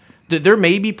televisions, there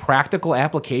may be practical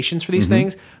applications for these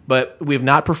things, but we have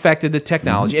not perfected the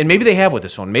technology. And maybe they have with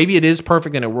this one. Maybe it is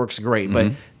perfect and it works great,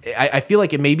 but I feel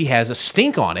like it maybe has a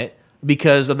stink on it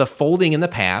because of the folding in the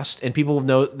past, and people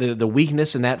know the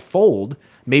weakness in that fold.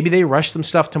 Maybe they rushed some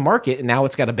stuff to market, and now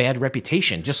it's got a bad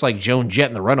reputation, just like Joan Jett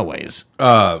and the Runaways.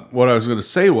 What I was going to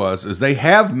say is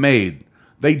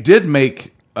they did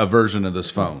make a version of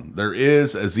this phone. There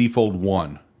is a Z Fold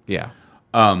 1. Yeah.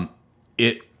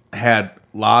 It had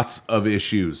lots of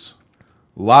issues.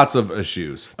 Lots of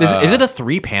issues. Is it a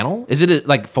 3-panel? Is it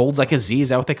like folds like a Z? Is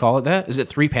that what they call it? That is it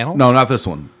 3 panels? No, not this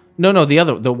one. No,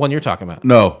 the one you're talking about.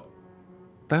 No.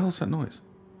 What the hell is that noise?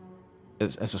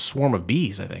 It's a swarm of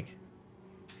bees, I think.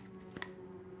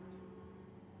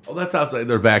 Oh, that's outside.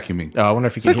 They're vacuuming. Oh, I wonder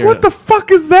if you It's can like, hear what it. the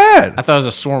fuck is that? I thought it was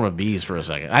a swarm of bees for a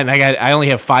second. I only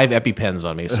have 5 EpiPens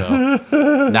on me, so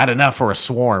not enough for a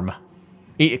swarm.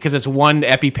 Because it's 1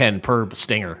 EpiPen per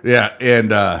stinger. Yeah,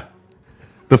 and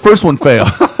the first one failed.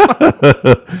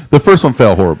 The first one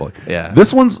failed horribly. Yeah.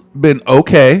 This one's been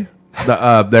okay.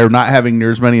 They're not having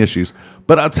near as many issues.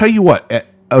 But I'll tell you what,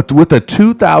 with a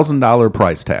 $2,000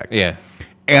 price tag, Yeah.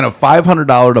 and a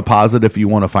 $500 deposit if you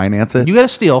want to finance it, You got to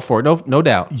steal for it, no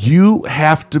doubt. you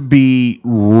have to be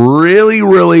really,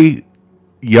 really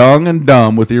young and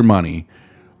dumb with your money,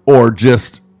 or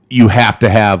just you have to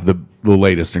have the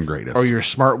latest and greatest. Or you're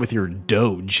smart with your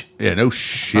Doge. Yeah, no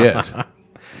shit.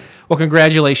 Well,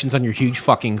 congratulations on your huge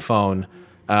fucking phone.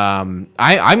 I'm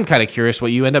kind of curious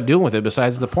what you end up doing with it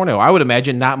besides the porno. I would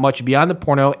imagine not much beyond the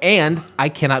porno, and I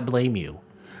cannot blame you.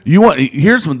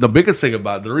 Here's the biggest thing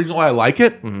about it. The reason why I like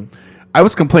it. I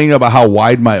was complaining about how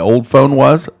wide my old phone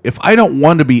was. If I don't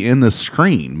want to be in the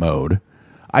screen mode,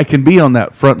 I can be on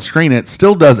that front screen. It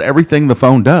still does everything the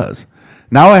phone does.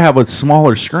 Now I have a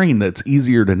smaller screen that's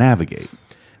easier to navigate.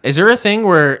 Is there a thing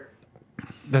where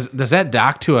does that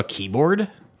dock to a keyboard?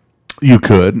 You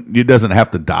could. It doesn't have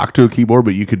to dock to a keyboard,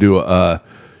 but you could do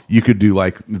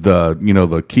like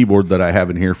the keyboard that I have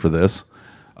in here for this.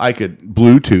 I could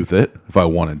Bluetooth it if I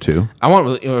wanted to.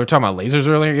 We were talking about lasers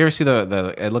earlier. You ever see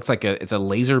it looks like it's a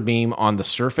laser beam on the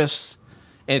surface,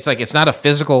 and it's not a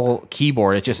physical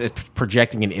keyboard. It's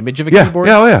projecting an image of a keyboard.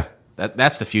 Yeah.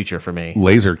 That's the future for me.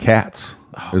 Laser cats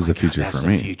is the future That's for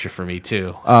the me. future for me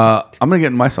too. I'm gonna get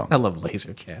in my song. I love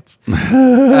laser cats.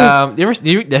 Have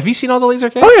you seen all the laser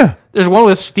cats? Oh, yeah. There's one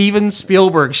with Steven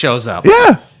Spielberg shows up.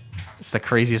 Yeah, It's the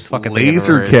craziest fucking thing I've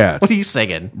Laser ever heard. cats. What are you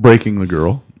singing? Breaking the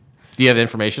Girl. Do you have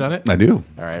information on it? I do.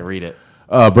 All right, read it.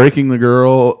 Breaking the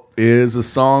Girl is a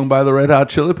song by the Red Hot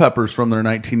Chili Peppers from their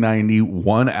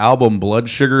 1991 album Blood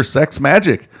Sugar Sex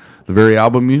Magic, the very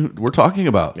album we're talking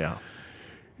about. Yeah.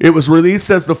 It was released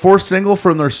as the 4th single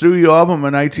from their studio album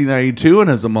in 1992 and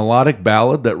is a melodic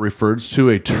ballad that refers to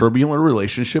a turbulent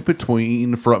relationship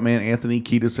between frontman Anthony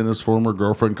Kiedis and his former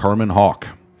girlfriend Carmen Hawk.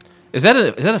 Is that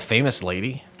a famous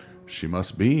lady? She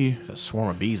must be. It's a swarm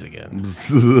of bees again.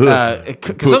 Because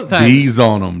Put sometimes bees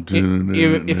on them.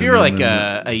 if you're like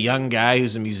a young guy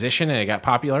who's a musician and it got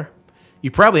popular, you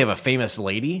probably have a famous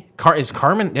lady. Is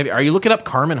Carmen? Are you looking up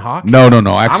Carmen Hawk? No. Actually,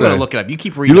 I'm going to look it up. You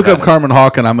keep reading. You look up about it. Carmen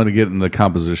Hawk, and I'm going to get in the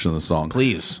composition of the song.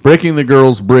 Please. Breaking the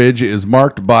Girl's Bridge is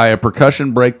marked by a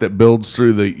percussion break that builds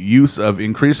through the use of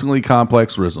increasingly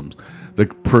complex rhythms. The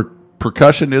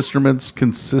percussion instruments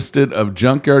consisted of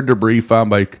junkyard debris found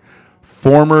by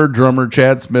former drummer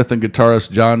Chad Smith and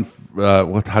guitarist John.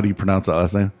 How do you pronounce that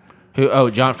last name? Who?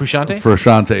 Oh, John Frusciante.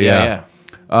 Frusciante, Yeah.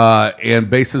 and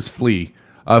bassist Flea.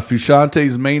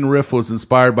 Frusciante's main riff was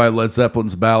inspired by Led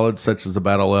Zeppelin's ballads such as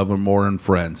About 11 More and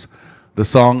Friends. The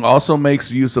song also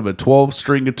makes use of a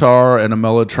 12-string guitar and a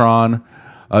mellotron,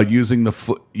 using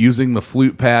the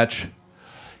flute patch.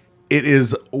 It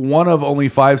is one of only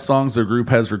 5 songs the group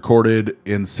has recorded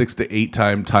in 6 to 8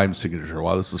 time signature.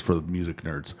 Wow, this is for the music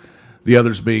nerds. The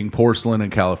others being Porcelain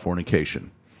and Californication.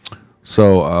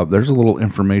 So there's a little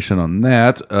information on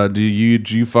that.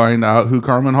 Did you find out who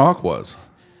Carmen Hawk was?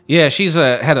 Yeah, she's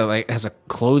has a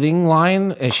clothing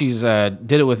line, and she's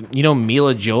did it with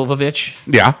Mila Jovovich.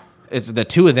 Yeah. It's the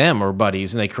two of them are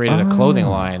buddies, and they created a clothing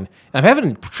line. And I'm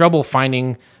having trouble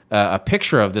finding a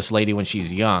picture of this lady when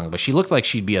she's young, but she looked like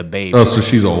she'd be a babe. Oh, so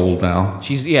she's old now.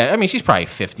 She's probably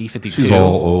 50, 52. She's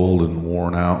all old and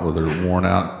worn out with her worn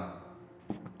out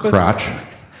crotch.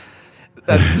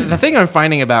 The thing I'm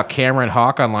finding about Cameron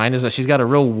Hawk online is that she's got a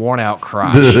real worn out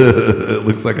crotch. It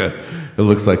looks like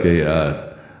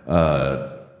a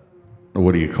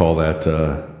what do you call that?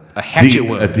 A hatchet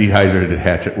wound. A dehydrated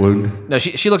hatchet wound. No,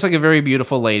 she looks like a very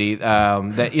beautiful lady.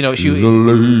 She She's a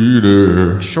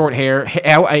lady. short hair.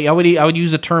 I would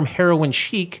use the term heroin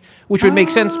chic, which would make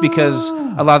sense because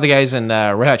a lot of the guys in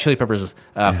Red Hot Chili Peppers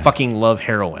fucking love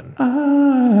heroin.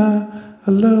 I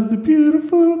love the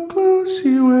beautiful clothes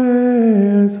she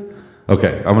wears.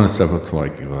 Okay, I'm gonna step up to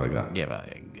Mike. What I got? Yeah,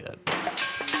 good.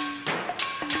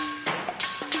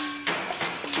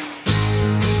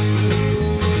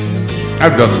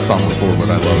 I've done this song before, but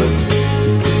I love it.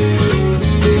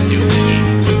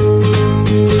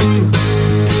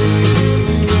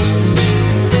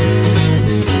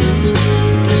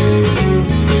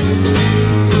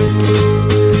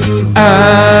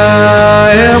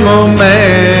 I am a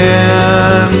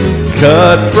man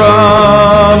cut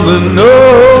from the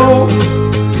know.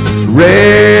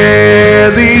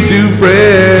 Rarely do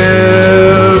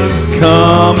friends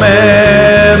come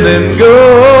and then go.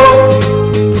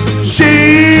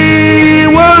 She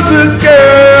was a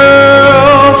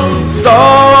girl,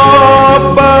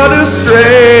 soft but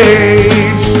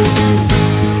estranged.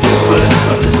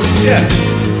 Yeah.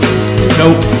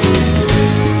 Nope.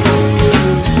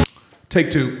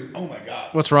 Take two. Oh my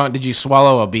God. What's wrong? Did you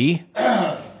swallow a bee?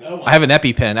 No. I have an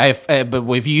EpiPen. But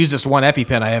if you use this one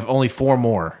EpiPen, I have only 4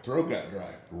 more. Throat got dry.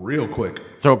 Real quick.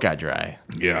 Throat got dry.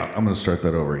 Yeah, I'm going to start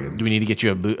that over again. Do we need to get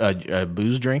you a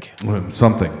booze drink?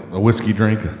 Something. A whiskey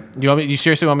drink. You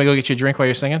seriously want me to go get you a drink while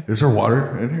you're singing? Is there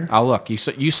water in here? I'll look. You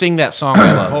sing that song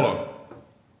I love. Hold on.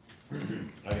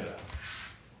 I gotta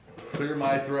clear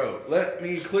my throat. Let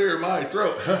me clear my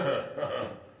throat.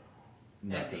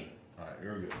 Empty. All right,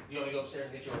 you're good. You want me to go upstairs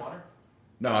and get you water?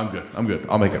 No, I'm good. I'm good.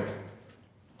 I'll make it.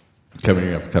 Kevin,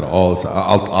 you're going to have to cut all this.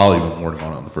 I'll even warn him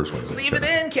on the first one. Leave it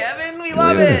in, Kevin. We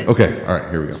love it. Okay. All right.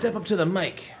 Here we go. Step up to the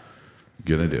mic.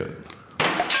 Gonna do it.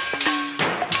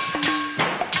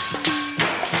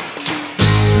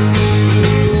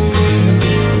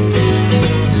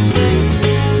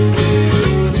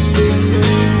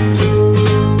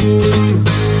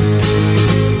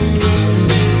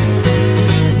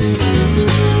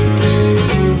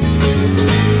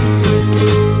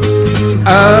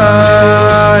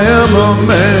 I am a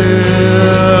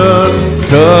man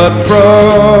cut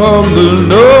from the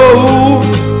know.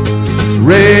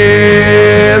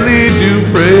 Rarely do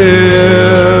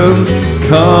friends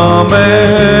come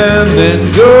and then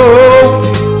go.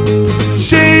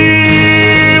 She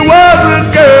was a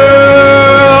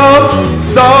girl,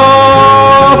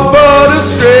 soft but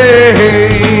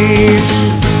estranged.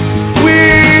 We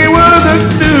were the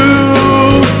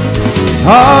two,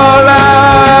 our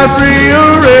lives rearranged.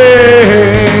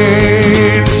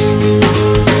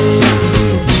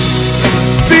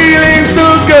 Feeling so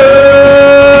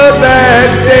good that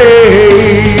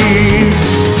day,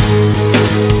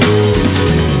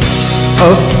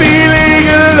 a feeling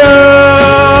of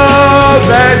love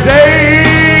that day,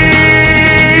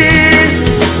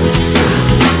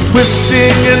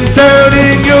 twisting and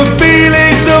turning your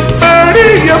feelings of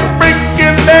burning, you're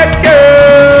breaking that girl.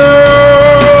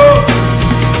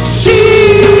 She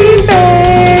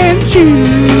meant you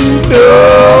no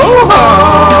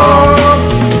harm.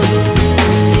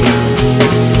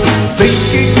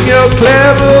 Thinking you're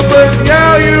clever, but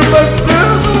now you must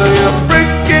suffer. You're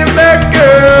breaking that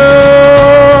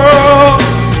girl.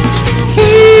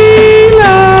 He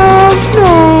loves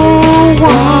no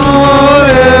one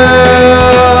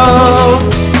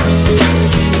else.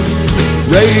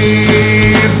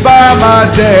 Raised by my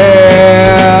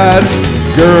dad,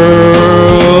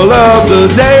 girl of the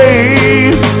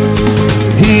day.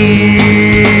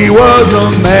 He was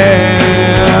a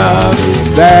man,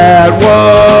 that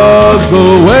was the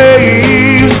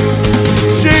way.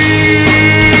 She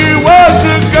was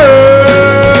the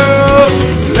girl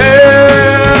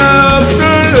left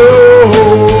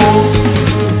alone,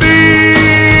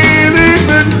 feeling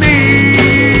the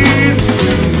need,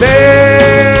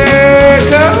 let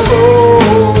her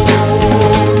home.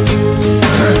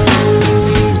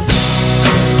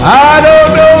 I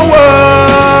don't know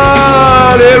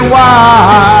what and why.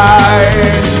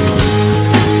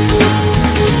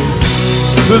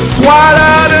 The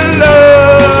twilight of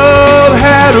love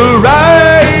had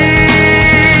arrived,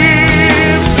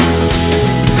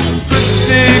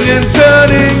 twisting and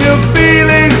turning your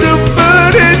feelings of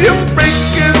burden. You're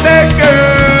breaking that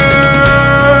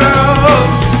girl.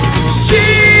 She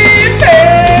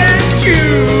meant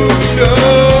you no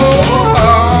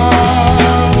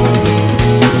harm.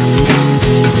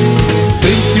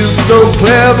 Think you're so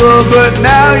clever, but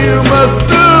now you must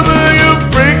suffer. You're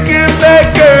breaking that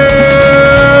girl.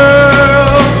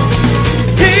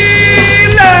 He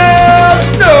loves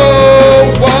no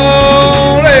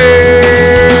one else.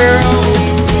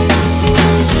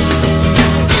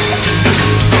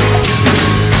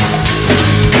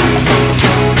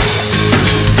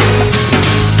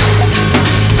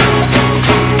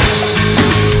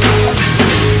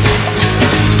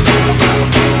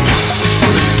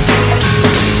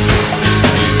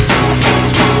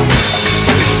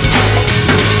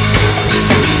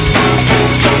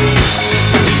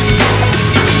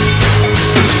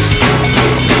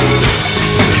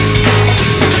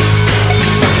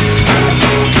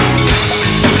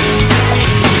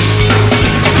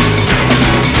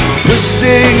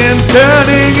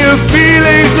 turning your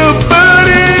feelings to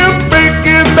burning, you're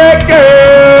breaking that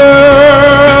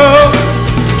girl.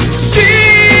 She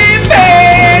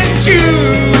meant you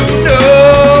no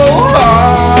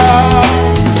harm.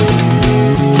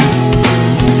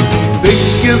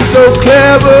 Think you're so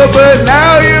clever, but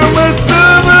now you must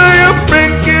suffer, you're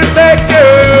breaking that girl.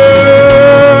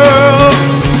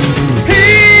 He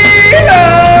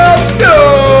loved no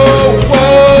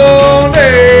one else.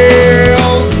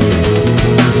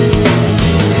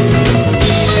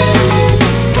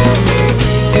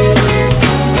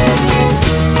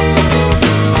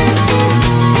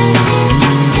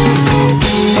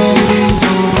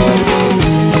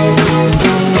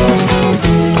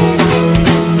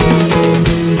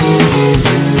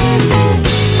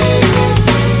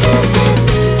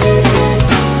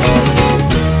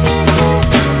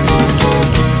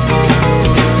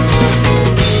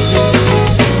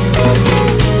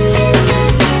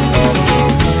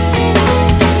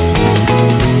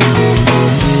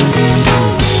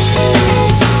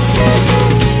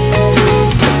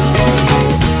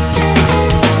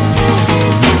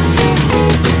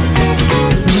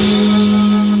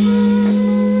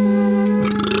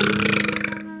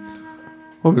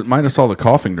 Well, minus all the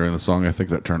coughing during the song, I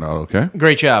think that turned out okay.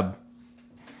 Great job.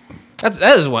 That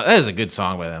is a good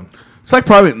song by them. It's like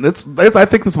probably I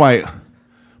think that's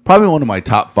probably one of my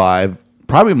top 5,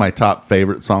 probably my top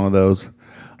favorite song of those.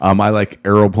 I like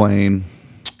Aeroplane.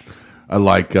 I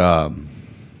like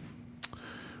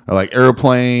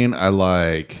Aeroplane. I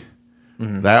like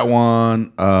that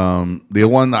one. The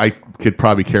one I could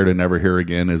probably care to never hear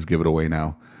again is Give It Away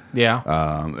Now.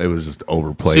 Yeah. It was just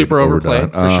overplayed. Super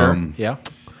overplayed, overdone. for sure. Yeah.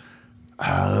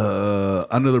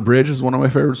 Under the Bridge is one of my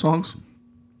favorite songs.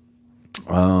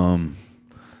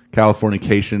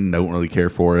 Californication, don't really care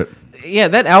for it. Yeah,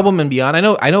 that album and beyond. I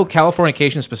know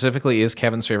Californication specifically is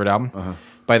Kevin's favorite album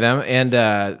by them, and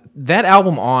that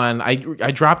album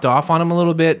I dropped off on them a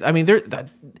little bit. I mean,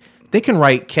 they can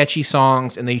write catchy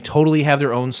songs, and they totally have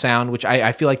their own sound, which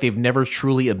I feel like they've never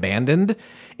truly abandoned.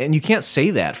 And you can't say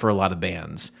that for a lot of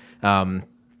bands.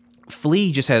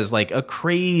 Flea just has like a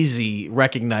crazy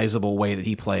recognizable way that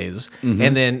he plays.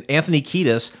 And then Anthony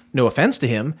Kiedis, no offense to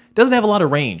him, doesn't have a lot of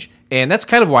range. And that's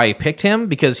kind of why I picked him,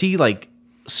 because he like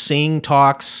sing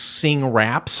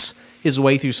raps his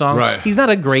way through songs. Right. He's not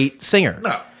a great singer.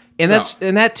 No. And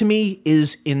that to me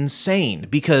is insane,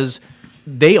 because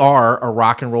they are a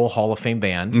rock and roll Hall of Fame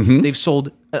band. They've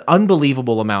sold an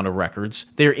unbelievable amount of records.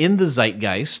 They're in the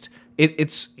zeitgeist.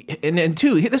 And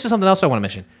two, this is something else I want to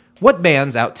mention. What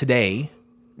bands out today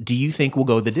do you think will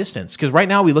go the distance? Because right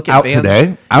now we look at Out bands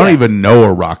today? I don't even know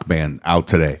a rock band out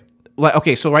today. Like,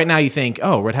 okay, so right now you think,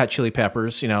 oh, Red Hot Chili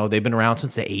Peppers, they've been around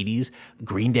since the 80s.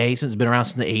 Green Day has been around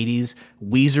since the 80s.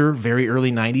 Weezer, very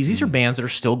early 90s. These are bands that are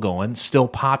still going, still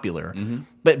popular.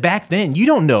 But back then, you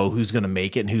don't know who's going to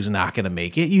make it and who's not going to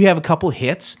make it. You have a couple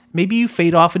hits. Maybe you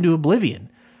fade off into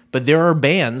oblivion. But there are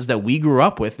bands that we grew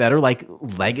up with that are like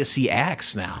legacy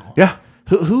acts now. Yeah.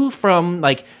 Who from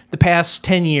like the past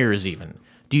 10 years even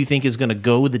do you think is going to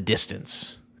go the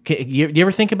distance? Do you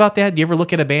ever think about that? Do you ever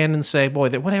look at a band and say, boy,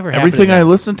 whatever happened Everything to I them?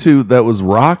 listened to that was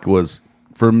rock was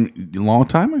from a long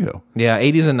time ago. Yeah,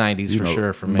 80s and 90s for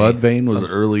sure for me. Mudvayne was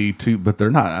early too, but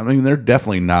they're not. I mean, they're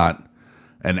definitely not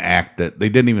an act that they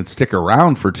didn't even stick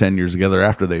around for 10 years together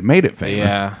after they made it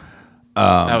famous. Yeah.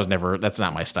 That's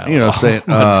not my style. Saying,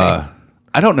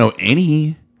 I don't know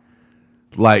any,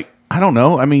 I don't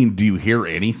know. I mean, do you hear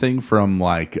anything from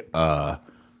My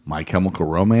Chemical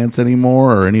Romance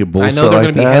anymore or any bullshit like that? I know they're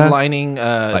going to be headlining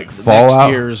like Fallout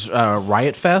next year's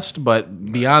Riot Fest,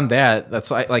 but beyond that,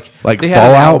 that's like they had an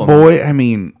Fallout album. Boy. I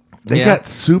mean, they got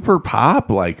super pop.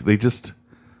 Like they just,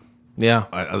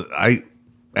 I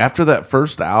after that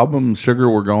first album, Sugar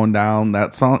We're Going Down,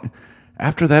 that song.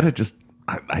 After that, it just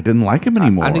I didn't like him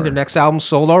anymore. I think their next album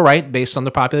sold all right based on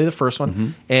the popularity of the first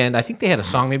one, and I think they had a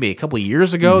song maybe a couple of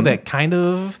years ago that kind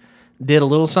of did a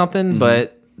little something,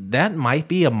 but. That might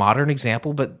be a modern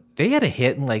example, but they had a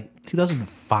hit in like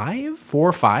 2005, 4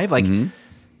 or 5. Like,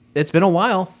 it's been a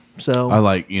while. So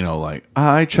I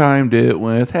I chimed it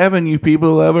with, haven't you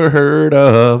people ever heard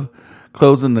of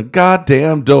closing the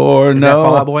goddamn door? Is that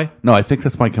Fall Out Boy? No, I think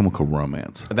that's My Chemical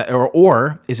Romance.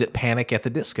 Or is it Panic at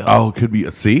the Disco? Oh, it could be.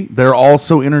 See, they're all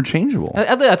so interchangeable.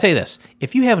 I'll tell you this.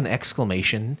 If you have an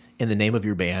exclamation in the name of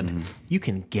your band, you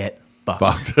can get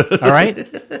fucked. All right?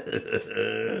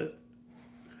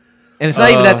 And it's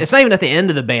not even at the end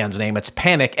of the band's name. It's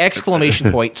Panic,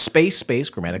 exclamation point, space,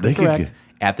 grammatically correct,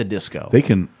 at the disco. They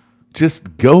can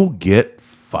just go get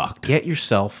fucked. Get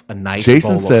yourself a nice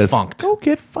Jason bowl says, of funked. go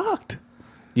get fucked.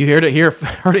 You heard it here,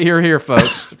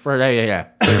 folks.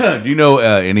 Yeah. Do you know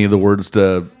any of the words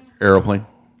to Aeroplane?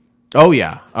 Oh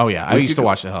yeah. I used to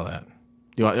watch the hell out of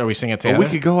that. Are we singing it together? We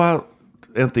could go out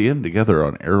at the end together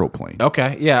on Aeroplane.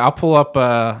 Okay, yeah, I'll pull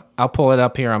it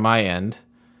up here on my end,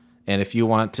 and if you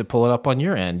want to pull it up on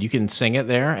your end, you can sing it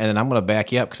there, and then I'm gonna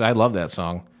back you up because I love that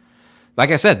song.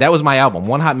 Like I said, that was my album.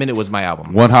 1 Hot Minute was my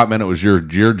album. 1 Hot Minute was your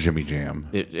Jimmy Jam.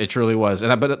 It truly was.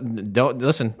 But don't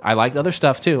listen. I like other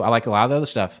stuff too. I like a lot of the other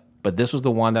stuff, but this was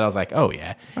the one that I was like, oh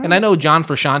yeah. And I know John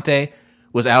Frusciante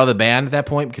was out of the band at that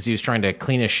point because he was trying to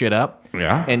clean his shit up.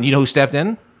 Yeah. And you know who stepped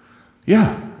in?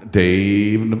 Yeah,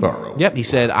 Dave Navarro. Yep. He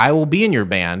said, I will be in your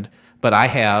band, but I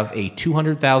have a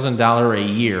 $200,000 a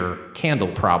year candle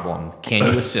problem.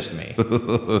 Can you assist me?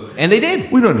 And they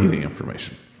did. We don't need any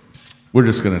information. We're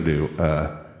just going to do,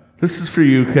 this is for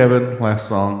you, Kevin, last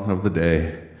song of the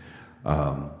day.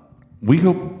 We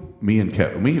hope me and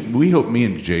Kevin, we hope me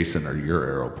and Jason are your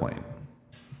Aeroplane.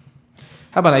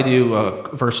 How about I do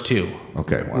verse 2?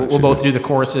 Okay. We'll both do the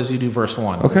choruses. You do verse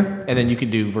 1. Okay. And then you can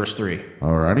do verse 3.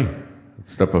 All righty.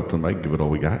 Let's step up to the mic, give it all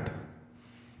we got.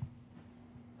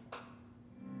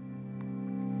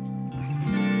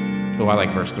 Oh, I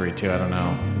like verse 3 too. I don't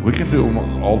know. We can do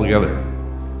them all together.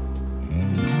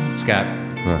 Scott,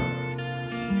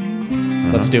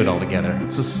 let's do it all together.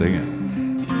 Let's just sing it.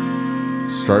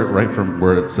 Start right from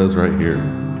where it says right here.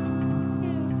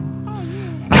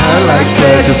 I like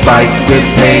pleasure spiked with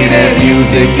pain, and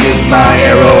music is my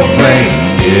aeroplane.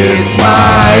 It's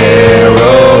my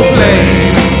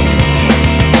aeroplane.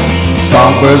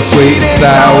 Songbird, sweet and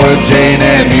sour, Jane,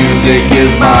 and music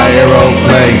is my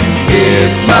aeroplane.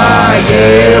 It's my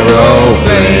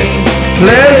aeroplane.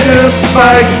 Pleasure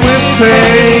spiked with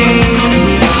pain.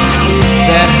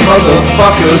 That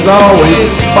motherfucker's always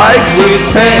spiked with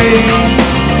pain.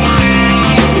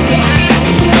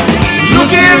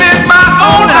 Looking at my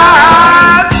own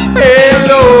eyes, hey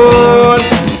Lord,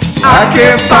 I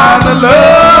can't find the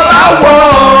love I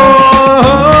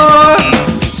want.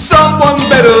 Someone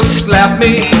better slap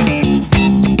me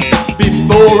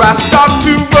before I start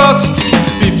to rust,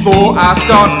 before I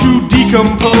start to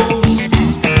decompose.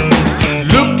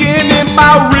 Looking in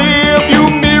my rearview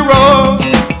mirror,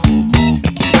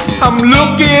 I'm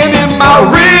looking in my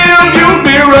rearview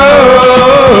mirror.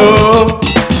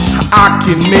 I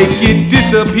can make it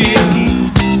disappear.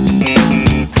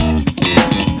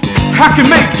 I can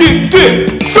make it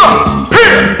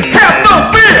disappear. Have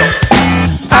no fear.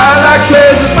 I like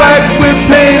pleasure spiked with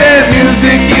pain, and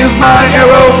music is my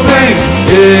aeroplane.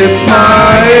 It's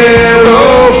my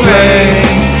aeroplane.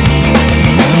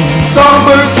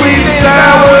 Songbird, sweet and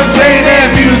sour, Jane,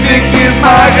 and music is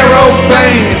my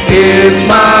aeroplane. It's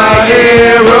my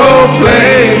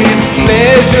aeroplane.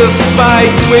 Pleasure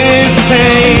spiked with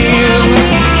pain.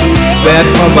 That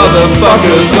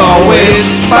motherfucker's always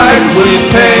spiked with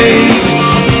pain.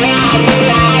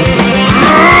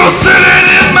 Sitting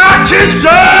in my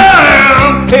kitchen,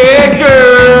 hey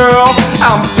girl,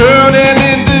 I'm turning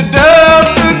into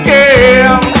dust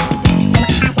again.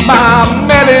 My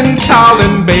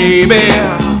melancholy baby,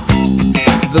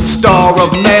 the star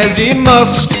of Mazzy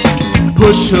must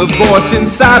push her voice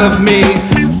inside of me.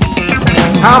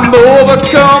 I'm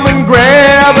overcoming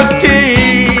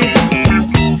gravity.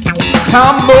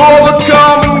 I'm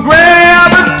overcoming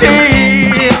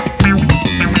gravity.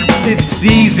 It's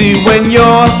easy when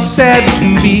you're sad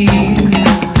to be.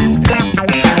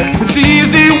 It's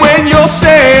easy when you're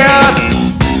sad.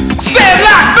 Sad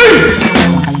like me.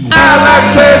 I like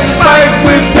pleasure spiked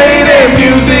with pain, and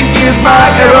music is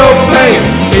my aeroplane.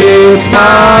 It's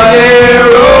my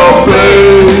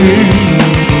aeroplane.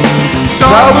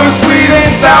 Sour, sweet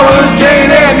and sour,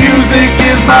 Jane, and music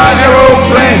is my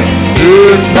aeroplane.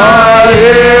 It's my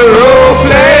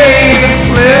aeroplane.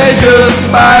 Pleasure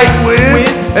spiked with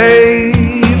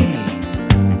pain.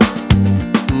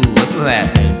 Ooh, listen to that.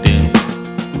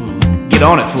 Get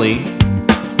on it, Flea.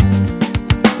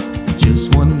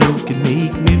 Just one note can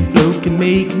make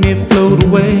me float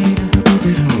away.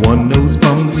 One note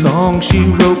from the song she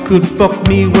wrote could fuck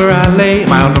me where I lay.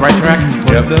 Am I on the right track?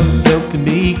 Yep. One note can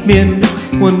make me,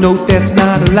 one note that's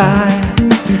not a lie.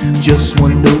 Just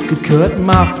one note could cut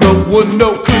my throat. One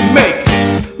note could make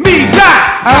me die.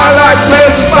 I like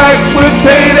pleasure spiked with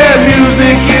pain, and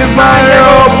music is my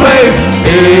aeroplane.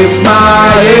 It's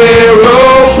my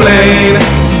aeroplane.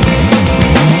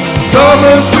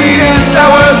 Summer, sweet and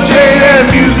sour, Jane,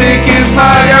 and music is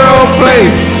my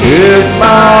aeroplane. It's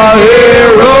my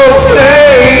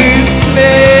aeroplane.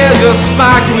 Pleasure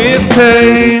spiked with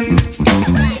pain.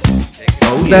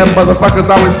 Oh, yeah. That motherfucker's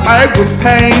always spiked with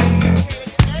pain.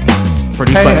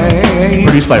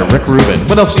 Produced by Rick Rubin.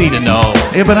 What else do you need to know?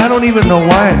 Yeah, but I don't even know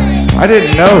why. I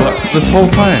didn't know this whole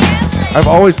time. I've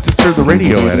always just heard the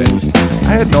radio edit.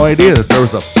 I had no idea that there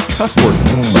was a cuss word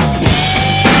in this.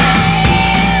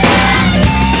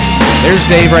 There's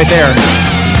Dave right there.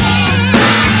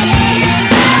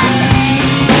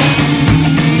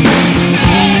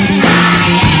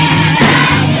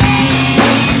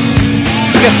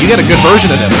 You got a good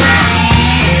version of this.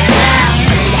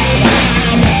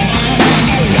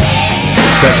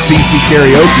 That CC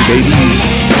karaoke, baby.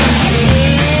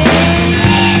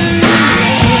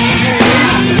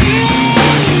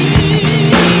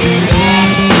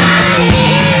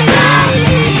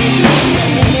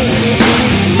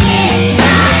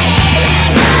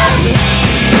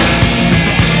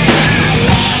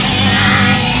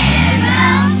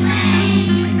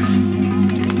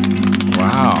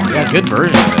 Good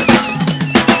version of this.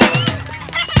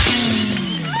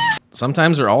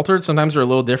 Sometimes they're altered, sometimes they're a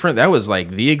little different. That was like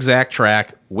the exact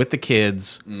track with the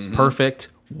kids. Perfect.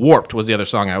 Warped was the other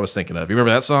song I was thinking of. You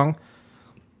remember that song?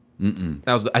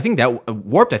 That was,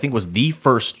 Warped, I think, was the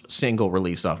first single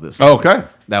released off this. Okay.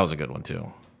 That was a good one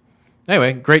too.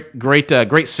 Anyway,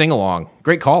 great sing along.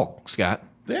 Great call, Scott.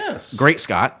 Yes. Great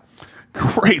Scott.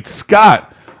 Great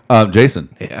Scott.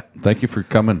 Jason. Yeah. Thank you for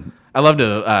coming. I love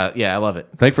to. I love it.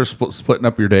 Thanks for splitting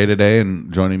up your day today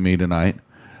and joining me tonight.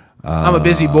 I'm a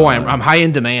busy boy. I'm high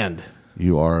in demand.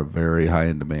 You are a very high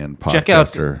in demand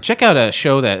podcaster. Check out a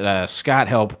show that Scott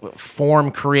helped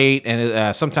form, create,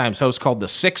 and sometimes host called The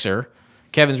Sixer.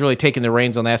 Kevin's really taking the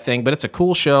reins on that thing, but it's a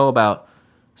cool show about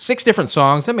 6 different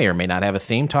songs that may or may not have a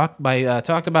theme talked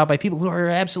about by people who are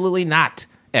absolutely not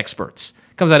experts.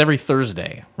 Comes out every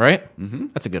Thursday, right? Mm-hmm.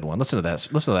 That's a good one. Listen to that.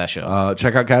 Listen to that show.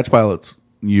 Check out Catch Pilots.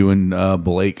 You and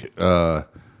Blake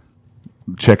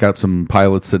check out some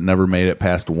pilots that never made it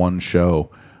past one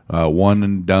show, one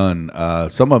and done.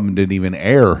 Some of them didn't even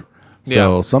air.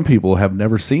 So some people have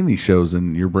never seen these shows,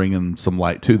 and you're bringing some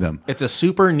light to them. It's a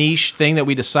super niche thing that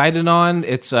we decided on.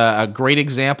 It's a great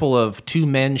example of 2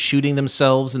 men shooting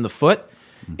themselves in the foot.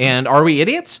 Mm-hmm. And are we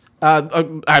idiots?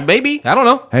 Maybe. I don't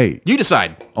know. Hey. You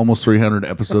decide. Almost 300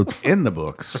 episodes in the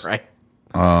books. Right.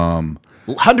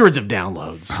 Hundreds of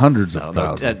downloads. Hundreds of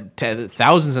thousands.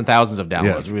 Thousands and thousands of downloads.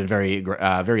 Yes. We've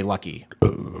been very lucky.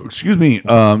 Excuse me.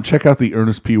 Check out the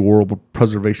Ernest P. World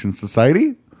Preservation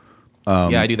Society.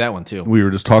 Yeah, I do that one too. We were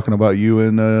just talking about you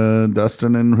and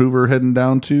Dustin and Hoover heading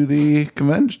down to the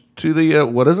convention, to the,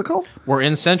 what is it called? We're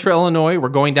in Central Illinois. We're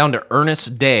going down to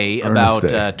Ernest Day,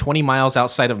 about 20 miles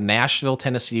outside of Nashville,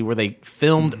 Tennessee, where they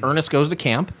filmed Ernest Goes to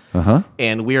Camp. Uh-huh.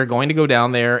 And we are going to go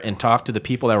down there and talk to the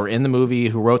people that were in the movie,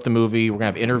 who wrote the movie. We're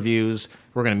going to have interviews.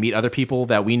 We're going to meet other people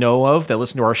that we know of that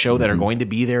listen to our show that are going to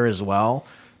be there as well.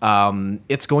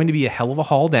 It's going to be a hell of a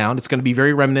haul down. It's going to be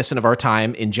very reminiscent of our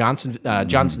time in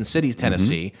Johnson City,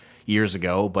 Tennessee, years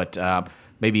ago. But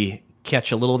maybe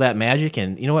catch a little of that magic,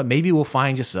 and you know what? Maybe we'll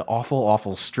find just an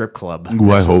awful strip club.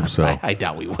 Ooh, I hope so. I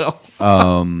doubt we will.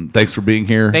 Thanks for being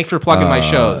here. Thanks for plugging my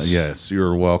shows. Yes,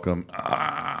 you're welcome.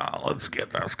 Let's get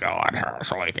this going here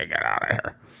so we can get out of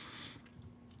here.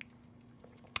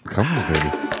 Come on, baby.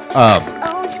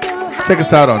 Check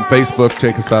us out on Facebook.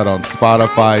 Check us out on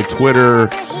Spotify, Twitter,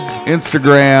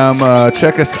 Instagram.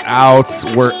 Check us out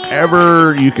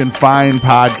wherever you can find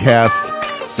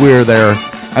podcasts. We're there.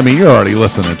 I mean, you're already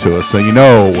listening to us, so you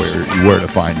know where to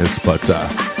find us. But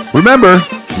remember,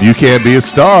 you can't be a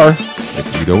star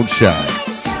if you don't shine.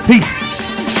 Peace.